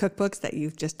cookbooks that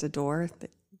you just adore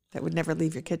that would never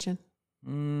leave your kitchen?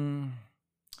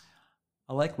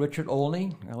 I like Richard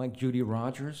Olney. I like Judy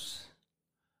Rogers.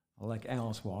 I like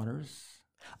Alice Waters.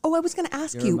 Oh, I was going to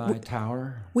ask you, Jeremiah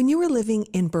Tower. when you were living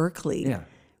in Berkeley, Yeah.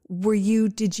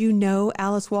 did you know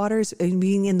Alice Waters? And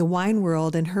being in the wine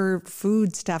world and her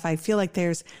food stuff, I feel like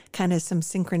there's kind of some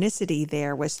synchronicity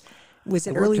there. Was it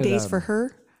I early worked at, days for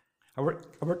her? I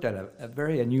worked at a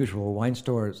very unusual wine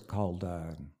store. It's called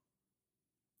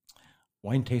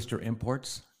Wine Taster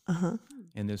Imports. Uh-huh.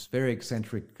 And this very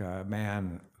eccentric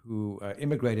man who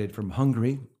immigrated from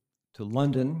Hungary to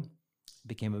London,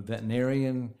 became a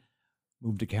veterinarian,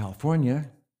 moved to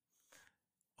California,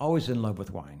 always in love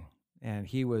with wine. And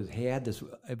he had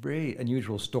a very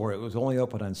unusual store. It was only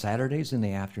open on Saturdays in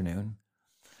the afternoon.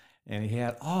 And he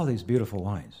had all these beautiful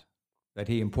wines that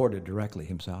he imported directly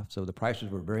himself. So the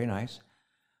prices were very nice.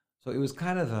 So it was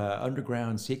kind of an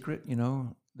underground secret,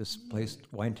 this place,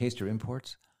 Wine Taster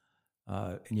Imports.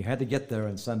 And you had to get there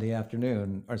on Sunday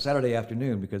afternoon or Saturday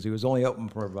afternoon because he was only open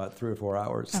for about 3 or 4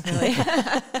 hours. Oh, really?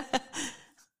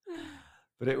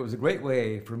 But it was a great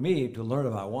way for me to learn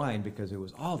about wine because it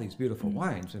was all these beautiful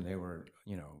wines and they were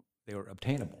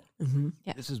obtainable. Mm-hmm.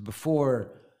 Yeah. This is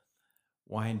before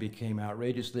wine became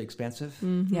outrageously expensive,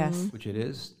 Yes. which it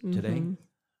is today.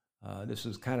 This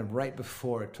was kind of right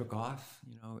before it took off,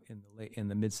 in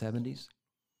the mid 70s.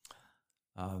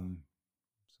 So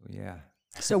yeah.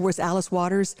 So was Alice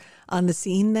Waters on the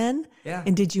scene then? Yeah.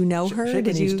 And did you know her?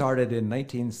 Shaken started in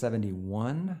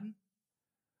 1971.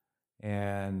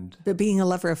 And But being a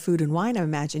lover of food and wine, I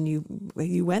imagine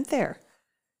you went there.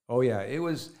 oh yeah,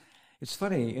 it's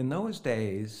funny, in those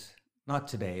days, not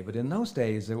today, but in those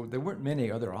days there weren't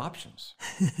many other options.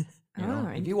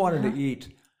 If you wanted to eat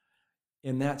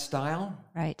in that style,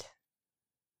 Right.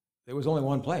 there was only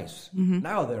one place.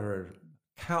 Now there are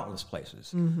countless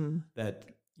places that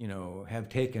have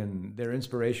taken their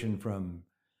inspiration from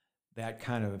that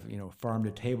kind of farm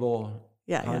to table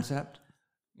concept.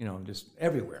 Just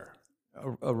everywhere,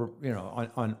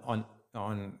 on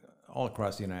all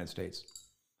across the United States.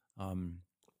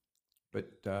 But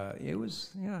it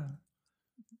was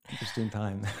interesting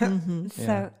time.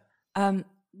 So,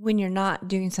 when you're not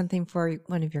doing something for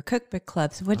one of your cookbook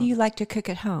clubs, what do you like to cook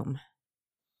at home?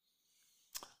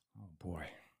 Oh boy.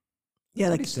 Yeah,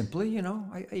 Pretty simply,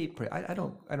 I eat pretty. I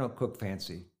don't cook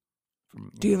fancy.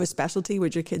 Do you have a specialty?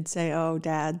 Would your kids say, "Oh,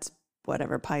 Dad's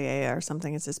whatever paella or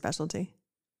something is a specialty"?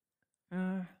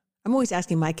 I'm always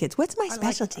asking my kids, "What's my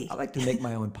specialty?" I like to make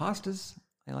my own pastas.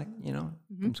 I like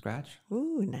from scratch.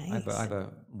 Ooh, nice. I have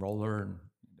a roller, and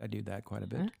I do that quite a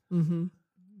bit. Mm-hmm.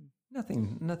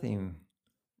 Nothing.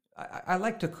 I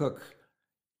like to cook,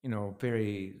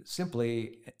 very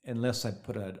simply, unless I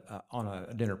put on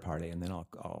a dinner party, and then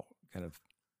I'll kind of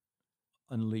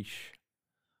unleash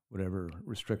whatever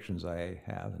restrictions I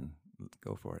have and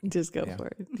go for it. Just go for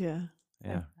it. Yeah.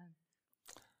 Yeah.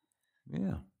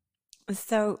 Yeah.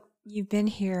 So you've been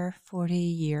here 40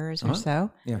 years or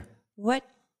so. Yeah.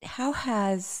 How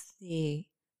has the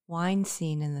wine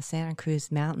scene in the Santa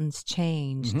Cruz Mountains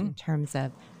changed in terms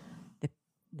of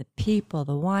the people,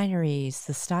 the wineries,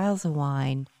 the styles of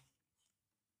wine?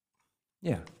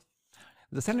 Yeah.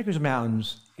 The Santa Cruz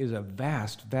Mountains is a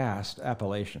vast, vast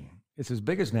appellation. It's as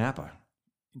big as Napa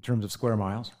in terms of square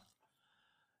miles.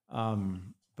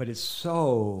 But it's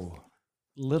so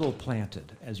little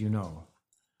planted, as you know.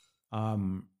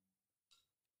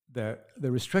 The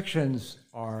restrictions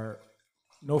are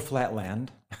no flat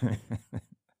land,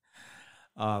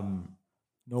 no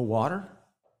water,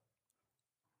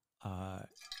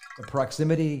 the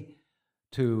proximity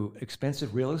to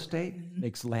expensive real estate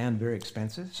makes land very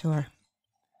expensive. Sure.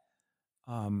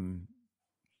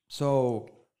 So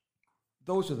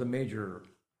those are the major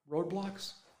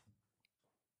roadblocks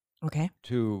Okay.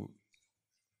 to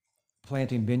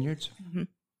planting vineyards.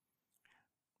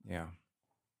 Yeah.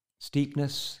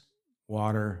 Steepness,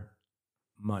 water,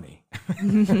 money.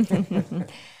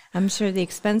 I'm sure the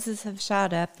expenses have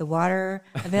shot up. The water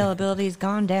availability has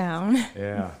gone down.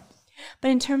 Yeah.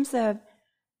 But in terms of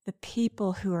the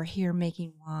people who are here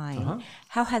making wine,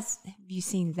 how have you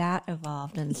seen that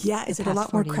evolved? Is it a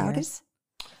lot more crowded? Years?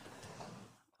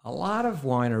 A lot of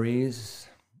wineries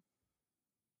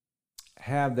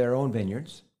have their own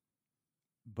vineyards,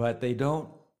 but they don't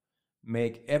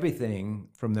make everything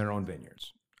from their own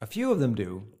vineyards. A few of them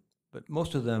do, but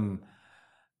most of them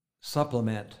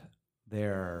supplement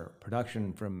their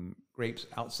production from grapes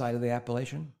outside of the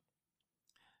appellation.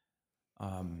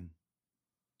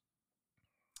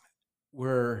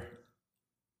 We're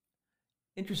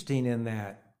interesting in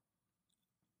that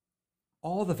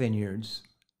all the vineyards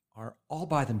are all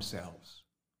by themselves.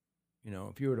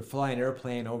 If you were to fly an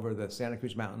airplane over the Santa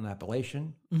Cruz Mountain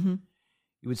appellation, you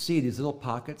would see these little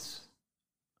pockets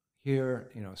here,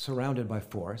 surrounded by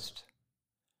forest.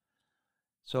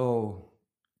 So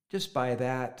just by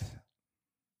that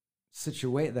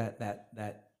situate that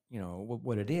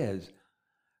what it is,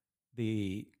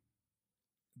 the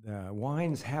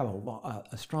wines have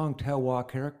a strong terroir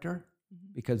character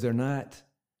because they're not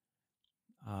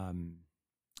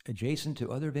adjacent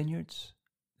to other vineyards.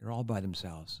 They're all by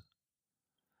themselves.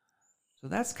 So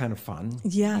that's kind of fun.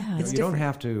 Yeah, You don't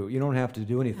have to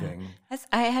do anything.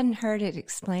 I hadn't heard it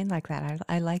explained like that.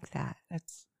 I like that.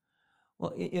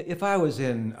 Well, if I was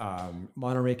in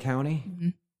Monterey County, Mm-hmm.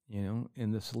 you know,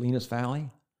 in the Salinas Valley,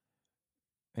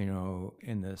 you know,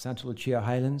 in the Santa Lucia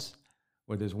Highlands,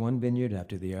 where there's one vineyard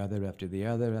after the other, after the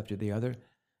other, after the other,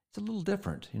 it's a little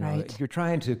different. You know, Right. if you're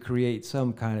trying to create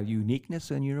some kind of uniqueness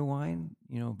in your wine,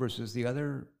 you know, versus the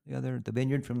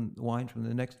vineyard from the wine from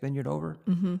the next vineyard over,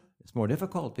 it's more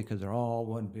difficult because they're all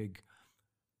one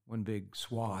big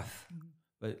swath.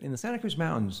 But in the Santa Cruz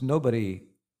Mountains, nobody,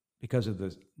 because of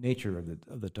the nature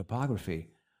of the topography,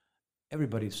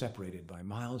 everybody's separated by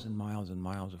miles and miles and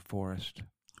miles of forest.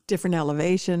 Different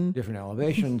elevation. Different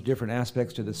elevations, different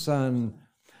aspects to the sun.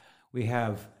 We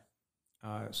have,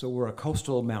 so we're a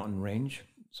coastal mountain range.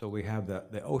 So we have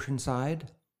the ocean side,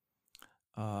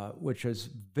 which is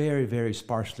very, very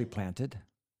sparsely planted.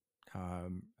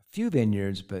 A few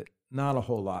vineyards, but not a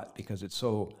whole lot because it's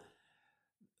so,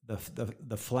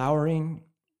 the flowering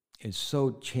is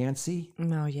so chancy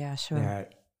Oh, yeah, sure.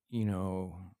 that, you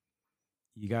know,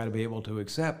 you got to be able to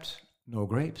accept no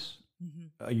grapes.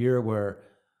 A year where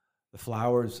the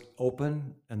flowers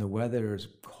open and the weather is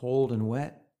cold and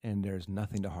wet and there's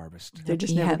nothing to harvest. They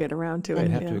just You never have- get around to You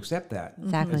it. have yeah. to accept that.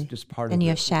 Exactly. It's just part And of you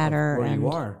have shatter where you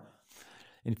and- are.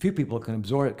 And few people can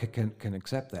absorb it, can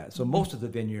accept that. So most of the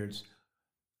vineyards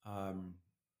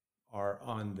are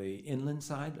on the inland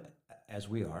side, as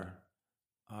we are.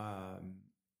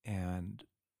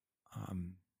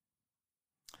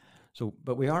 So,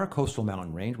 but we are a coastal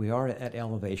mountain range. We are at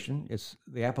elevation.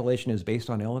 The appellation is based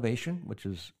on elevation, which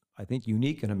is, I think,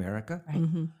 unique in America.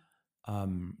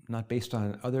 Not based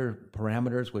on other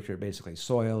parameters, which are basically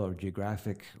soil or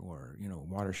geographic or, you know,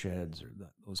 watersheds or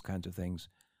those kinds of things.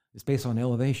 It's based on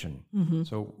elevation.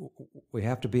 So we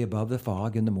have to be above the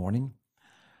fog in the morning.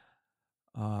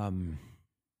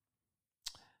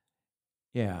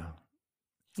 Yeah.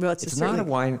 Well, It's not a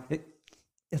wine.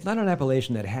 It's not an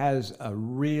appellation that has a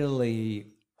really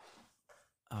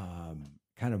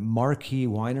kind of marquee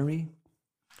winery.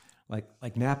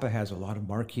 Like Napa has a lot of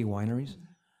marquee wineries,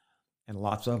 and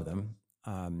lots of them.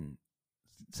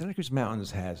 Santa Cruz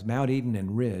Mountains has Mount Eden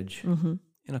and Ridge, and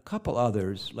a couple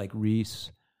others like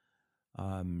Reese,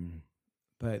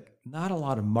 but not a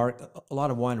lot of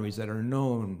wineries that are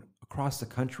known across the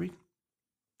country.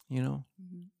 You know,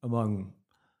 among,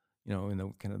 you know, in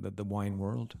the kind of the wine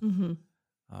world.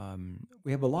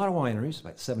 We have a lot of wineries,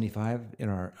 about 75 in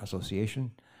our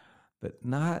association, but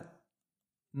not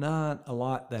a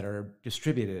lot that are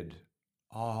distributed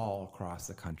all across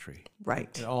the country,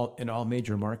 right. in all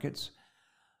major markets.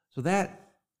 So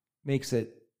that makes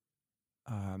it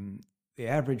the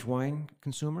average wine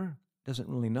consumer doesn't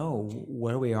really know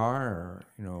where we are or,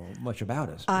 you know, much about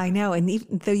us. I know. And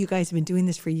even though you guys have been doing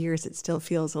this for years, it still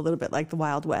feels a little bit like the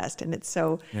Wild West. And it's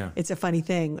a funny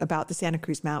thing about the Santa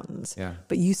Cruz Mountains. Yeah.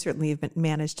 But you certainly have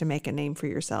managed to make a name for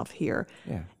yourself here.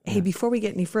 Yeah. Hey, before we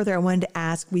get any further, I wanted to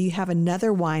ask, we have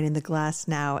another wine in the glass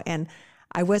now. And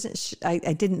I wasn't, I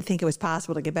didn't think it was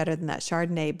possible to get better than that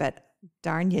Chardonnay, but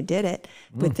darn, you did it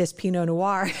with this Pinot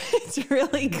Noir. It's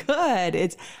really good.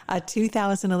 It's a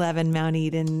 2011 Mount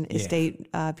Eden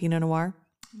Estate Pinot Noir.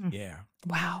 Yeah.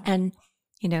 Wow. And,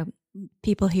 you know,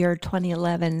 people hear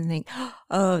 2011 and think,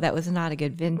 oh, that was not a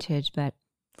good vintage, but,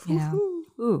 you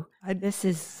know, this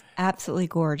is absolutely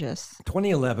gorgeous.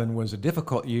 2011 was a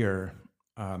difficult year,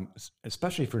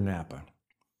 especially for Napa.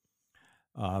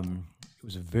 It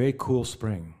was a very cool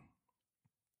spring,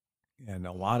 and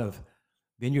a lot of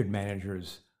vineyard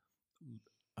managers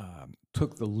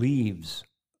took the leaves,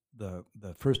 the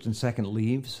first and second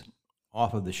leaves,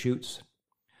 off of the shoots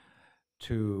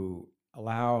to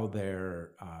allow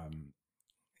their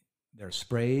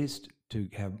sprays to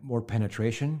have more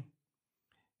penetration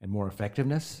and more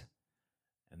effectiveness.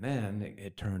 And then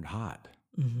it turned hot,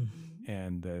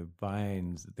 and the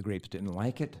grapes didn't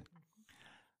like it.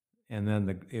 And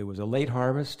then it was a late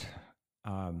harvest,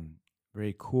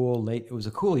 very cool late. It was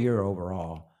a cool year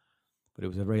overall, but it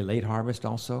was a very late harvest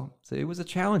also. So it was a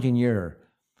challenging year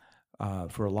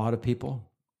for a lot of people.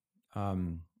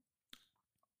 I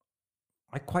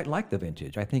quite like the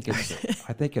vintage. I think it's It's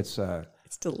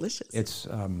delicious. it's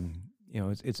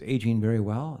it's aging very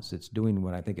well. It's doing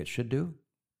what I think it should do.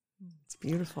 It's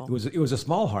beautiful. It was a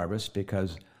small harvest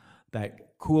because that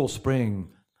cool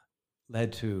spring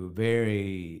led to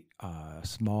very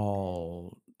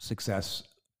small success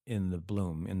in the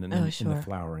bloom, in the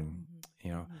flowering.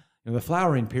 You know, the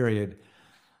flowering period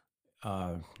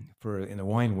in the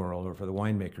wine world, or for the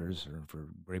winemakers, or for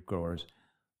grape growers,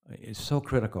 is so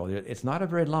critical. It's not a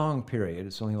very long period.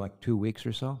 It's only like 2 weeks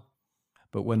or so.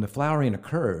 But when the flowering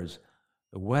occurs,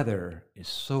 the weather is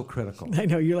so critical. I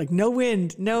know you're like no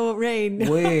wind, no rain.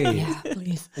 Way,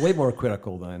 Please. way more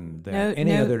critical than No-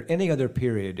 any no- other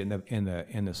period in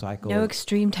the cycle. No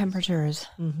extreme temperatures.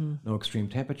 No extreme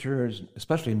temperatures,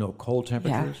 especially no cold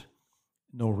temperatures.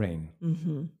 No rain.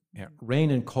 Mm-hmm. Yeah,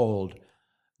 rain and cold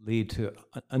lead to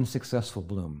an unsuccessful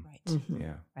bloom. Right.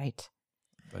 Yeah, Right.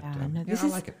 but Yeah, no, yeah, this I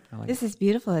is- like it. I like This it. is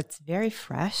beautiful. It's very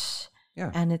fresh. Yeah,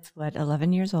 And it's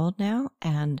 11 years old now.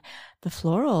 And the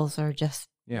florals are just,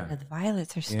 yeah, the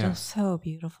violets are still Yeah. so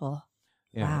beautiful.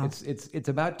 yeah. wow. It's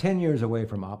about 10 years away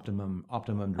from optimum Oh,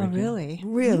 drinking. really?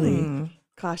 Really? Hmm.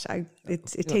 Gosh, it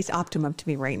tastes optimum to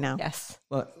me right now. Yes.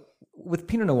 Well, with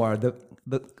Pinot Noir,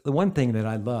 the one thing that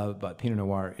I love about Pinot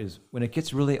Noir is when it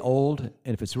gets really old,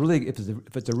 and if it's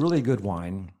a really good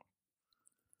wine,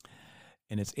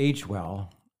 and it's aged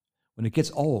well, when it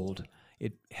gets old,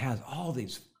 it has all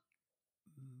these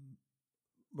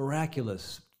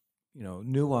miraculous,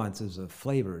 nuances of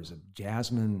flavors of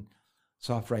jasmine,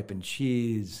 soft ripened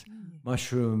cheese,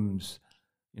 mushrooms,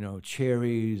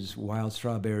 cherries, wild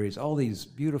strawberries, all these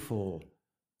beautiful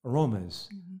aromas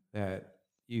that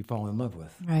you fall in love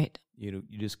with. Right. You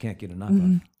just can't get enough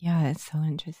Mhm. of. Yeah, it's so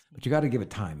interesting. But you got to give it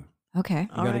time. Okay. You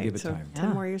All got to right, give it so time. 10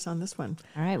 Yeah. more years on this one.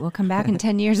 All right. We'll come back in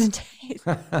 10 years and taste.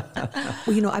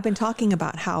 Well, I've been talking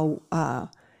about how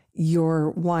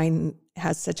your wine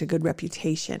has such a good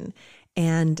reputation.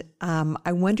 And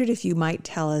I wondered if you might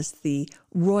tell us the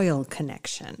royal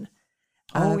connection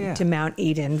Oh, yeah. to Mount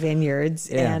Eden Vineyards.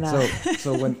 Yeah. And,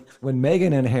 So when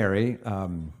Meghan and Harry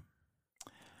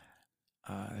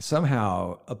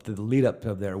somehow up to the lead up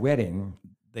of their wedding,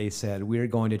 they said we're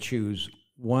going to choose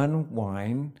one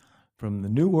wine from the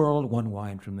New World, one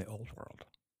wine from the Old World.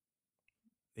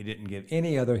 They didn't give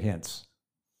any other hints,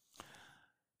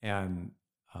 and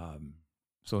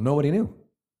so nobody knew,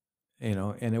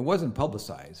 and it wasn't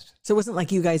publicized. so it wasn't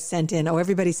like you guys sent in,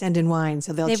 everybody send in wine,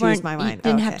 so they'll They choose weren't, my you wine.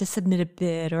 didn't Okay. have to submit a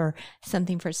bid or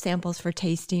something for samples for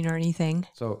tasting or anything.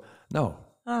 So no,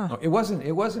 Oh. no, it wasn't.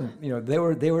 They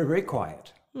were very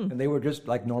quiet, and they were just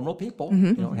like normal people,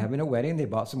 having a wedding. They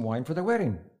bought some wine for their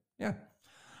wedding. Yeah.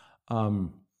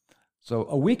 So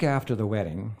a week after the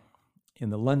wedding,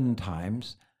 in the London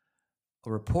Times,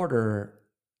 a reporter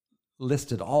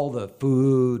listed all the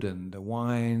food and the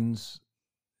wines,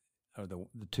 or the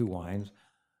two wines,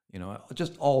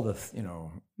 just all the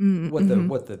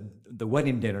what the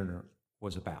wedding dinner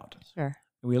was about. Sure.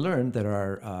 We learned that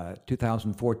our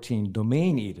 2014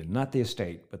 Domaine Eden, not the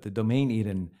estate, but the Domaine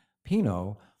Eden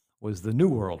Pinot, was the New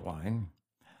World wine.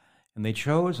 And they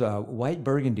chose white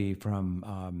Burgundy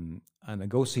from a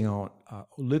negociant,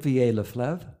 Olivier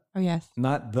Leflevre, Oh, yes.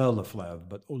 not the Leflevre,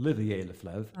 but Olivier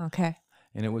Leflevre. Okay.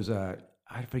 And it was I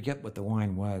forget what the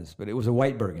wine was, but it was a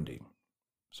white Burgundy.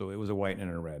 So it was a white and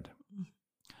a red.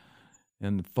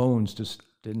 And the phones just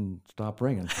didn't stop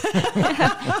ringing.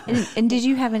 And did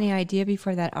you have any idea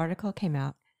before that article came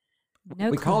out?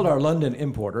 No We clue. called our London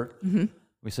importer. Mm-hmm.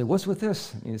 We said, "What's with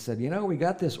this?" And he said, we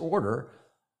got this order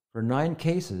for 9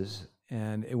 cases,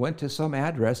 and it went to some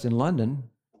address in London,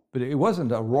 but it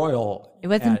wasn't a royal. It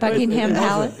wasn't Buckingham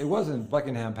Palace? It wasn't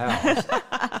Buckingham Palace.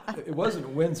 It wasn't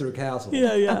Windsor Castle.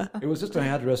 Yeah. It was just an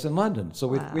address in London. So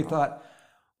we thought,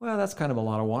 well, that's kind of a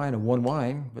lot of wine and one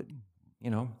wine, but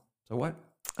so what?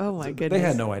 Oh my goodness. They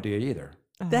had no idea either.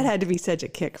 That had to be such a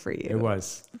kick for you. It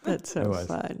was. That's so It was.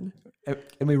 fun.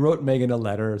 And we wrote Megan a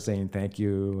letter saying thank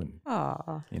you, and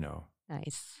Oh,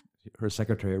 nice. her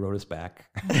secretary wrote us back.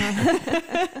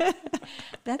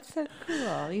 That's so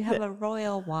cool. You have a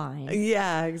royal wine.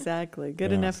 Yeah, exactly.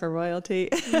 Good Yeah. enough for royalty.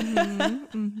 Yeah,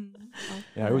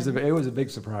 it was a big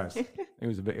surprise. It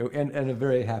was a big and a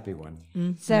very happy one.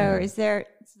 So so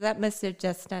that must have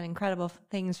just done incredible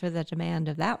things for the demand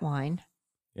of that wine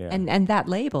Yeah, and that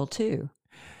label too.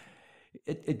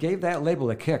 it gave that label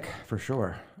a kick for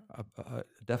sure, a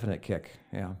definite kick.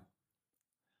 Yeah,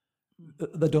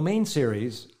 the Domain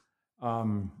series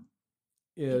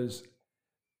is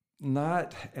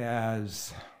not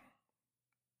as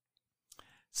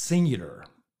singular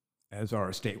as our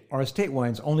estate. Our estate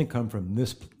wines only come from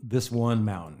this one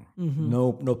mountain,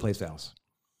 no place else.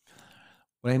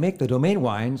 When I make the Domain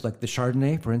wines, like the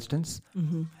Chardonnay, for instance,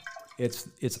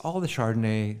 it's all the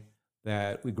Chardonnay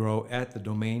that we grow at the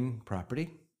Domain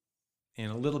property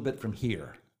and a little bit from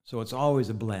here. So it's always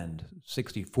a blend,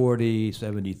 60-40,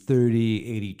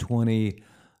 70-30, 80-20,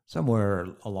 somewhere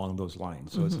along those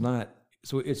lines. So it's not,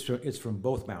 so it's from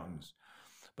both mountains.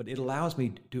 But it allows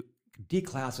me to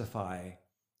declassify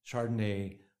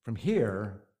Chardonnay from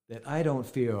here that I don't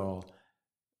feel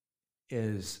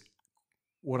is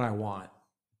what I want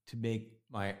to make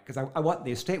my, because I want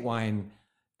the estate wine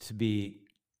to be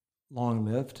long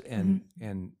lived and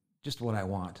just what I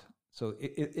want. So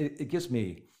it gives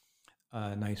me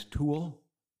a nice tool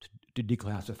to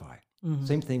declassify.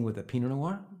 Same thing with the Pinot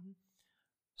Noir.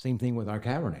 Same thing with our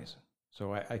Cabernets.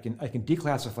 So I can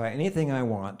declassify anything I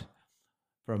want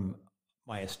from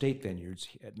my estate vineyards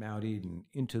at Mount Eden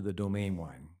into the domain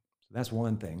wine. So that's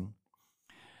one thing.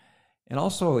 And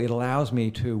also it allows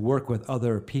me to work with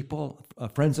other people,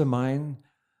 friends of mine,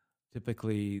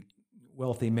 typically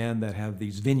wealthy men that have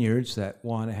these vineyards that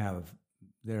want to have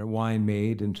their wine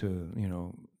made into,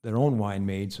 their own wine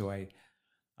made. So I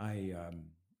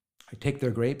take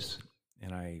their grapes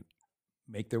and I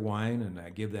make their wine, and I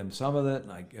give them some of it,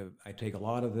 and I take a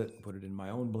lot of it and put it in my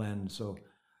own blend. So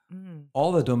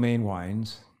all the domain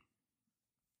wines,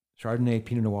 Chardonnay,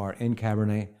 Pinot Noir, and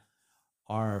Cabernet,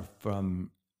 are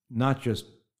from not just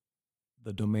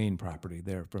the domain property.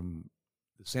 They're from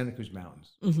the Santa Cruz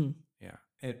Mountains. Yeah,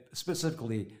 and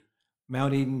specifically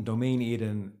Mount Eden, Domain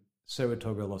Eden,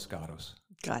 Saratoga, Los Gatos.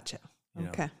 Gotcha.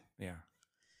 Okay. Yeah.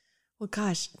 Well,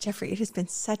 gosh, Jeffrey, it has been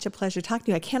such a pleasure talking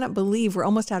to you. I cannot believe we're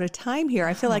almost out of time here.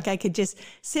 I feel like I could just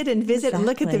sit and visit and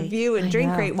look at the view and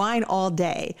drink great wine all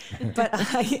day. But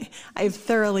I've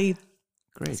thoroughly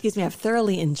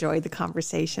enjoyed the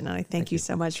conversation. And I thank you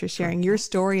so much for sharing your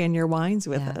story and your wines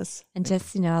with us. And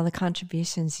just, all the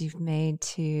contributions you've made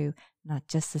to not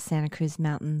just the Santa Cruz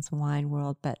Mountains wine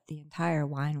world, but the entire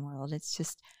wine world. It's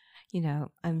just,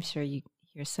 I'm sure you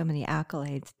hear so many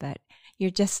accolades, but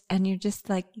you're just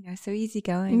like, so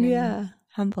easygoing and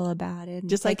humble about it.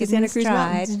 Just like the Santa Cruz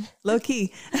Mountains. Low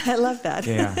key. I love that.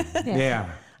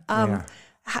 Yeah.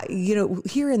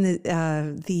 Here in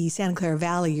the Santa Clara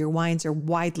Valley, your wines are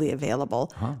widely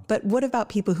available. But what about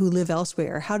people who live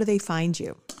elsewhere? How do they find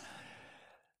you?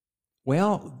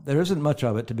 Well, there isn't much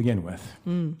of it to begin with.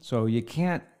 So you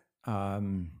can't, I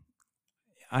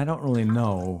don't really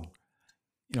know.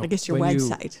 I guess your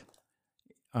website.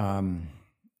 I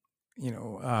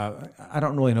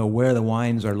don't really know where the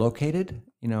wines are located,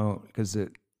 because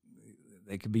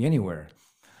they could be anywhere.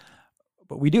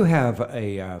 But we do have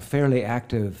a fairly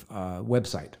active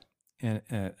website and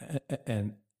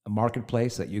a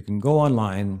marketplace that you can go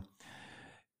online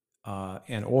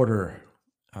and order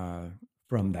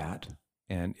from that,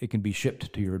 and it can be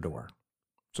shipped to your door.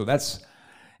 So that's,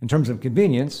 in terms of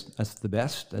convenience, that's the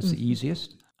best, that's the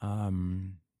easiest.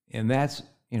 And that's,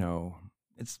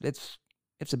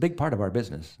 it's a big part of our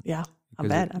business. Yeah, I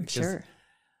bet, I'm sure.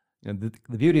 The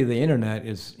beauty of the internet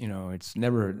is, it's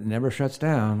never shuts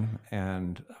down,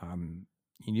 and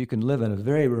you can live in a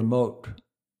very remote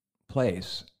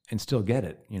place and still get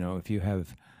it, if you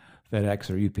have FedEx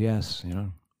or UPS,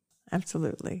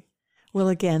 Absolutely. Well,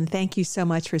 again, thank you so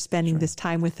much for spending this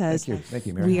time with us. Thank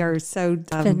you, Mary. We are so... It's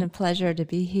been a pleasure to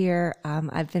be here.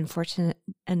 I've been fortunate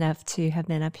enough to have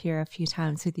been up here a few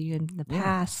times with you in the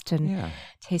past and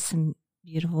taste some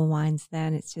beautiful wines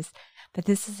then. But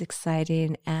this is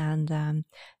exciting, and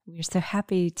we're so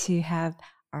happy to have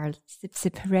our Sip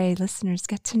Sip Hooray listeners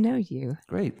get to know you.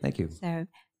 Great, thank you. So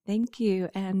thank you,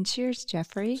 and cheers,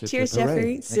 Jeffrey. Cheers,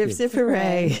 Jeffrey. Sip Sip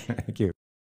Hooray. Thank you.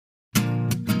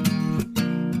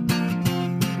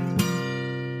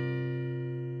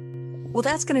 Well,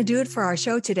 that's going to do it for our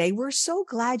show today. We're so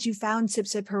glad you found Sip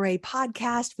Sip Hooray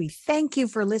podcast. We thank you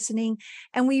for listening,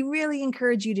 and we really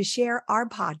encourage you to share our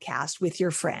podcast with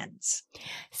your friends.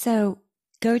 So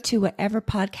go to whatever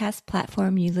podcast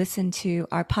platform you listen to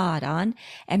our pod on,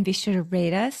 and be sure to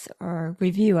rate us or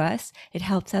review us. It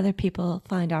helps other people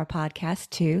find our podcast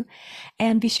too.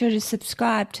 And be sure to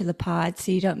subscribe to the pod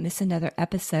so you don't miss another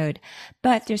episode.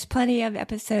 But there's plenty of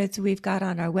episodes we've got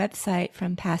on our website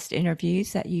from past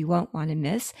interviews that you won't want to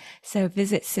miss. So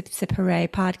visit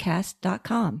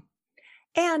sipsiphooray.podcast.com.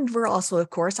 And we're also, of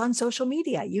course, on social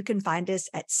media. You can find us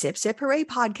at Sip Sip Hooray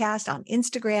Podcast on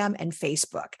Instagram and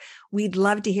Facebook. We'd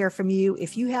love to hear from you.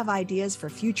 If you have ideas for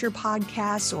future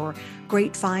podcasts or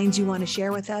great finds you want to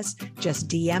share with us, just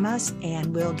DM us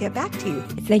and we'll get back to you.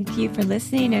 Thank you for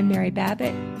listening. I'm Mary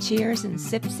Babbitt. Cheers and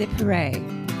Sip Sip Hooray.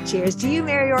 Cheers to you,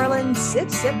 Mary Orland. Sip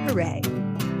Sip Hooray.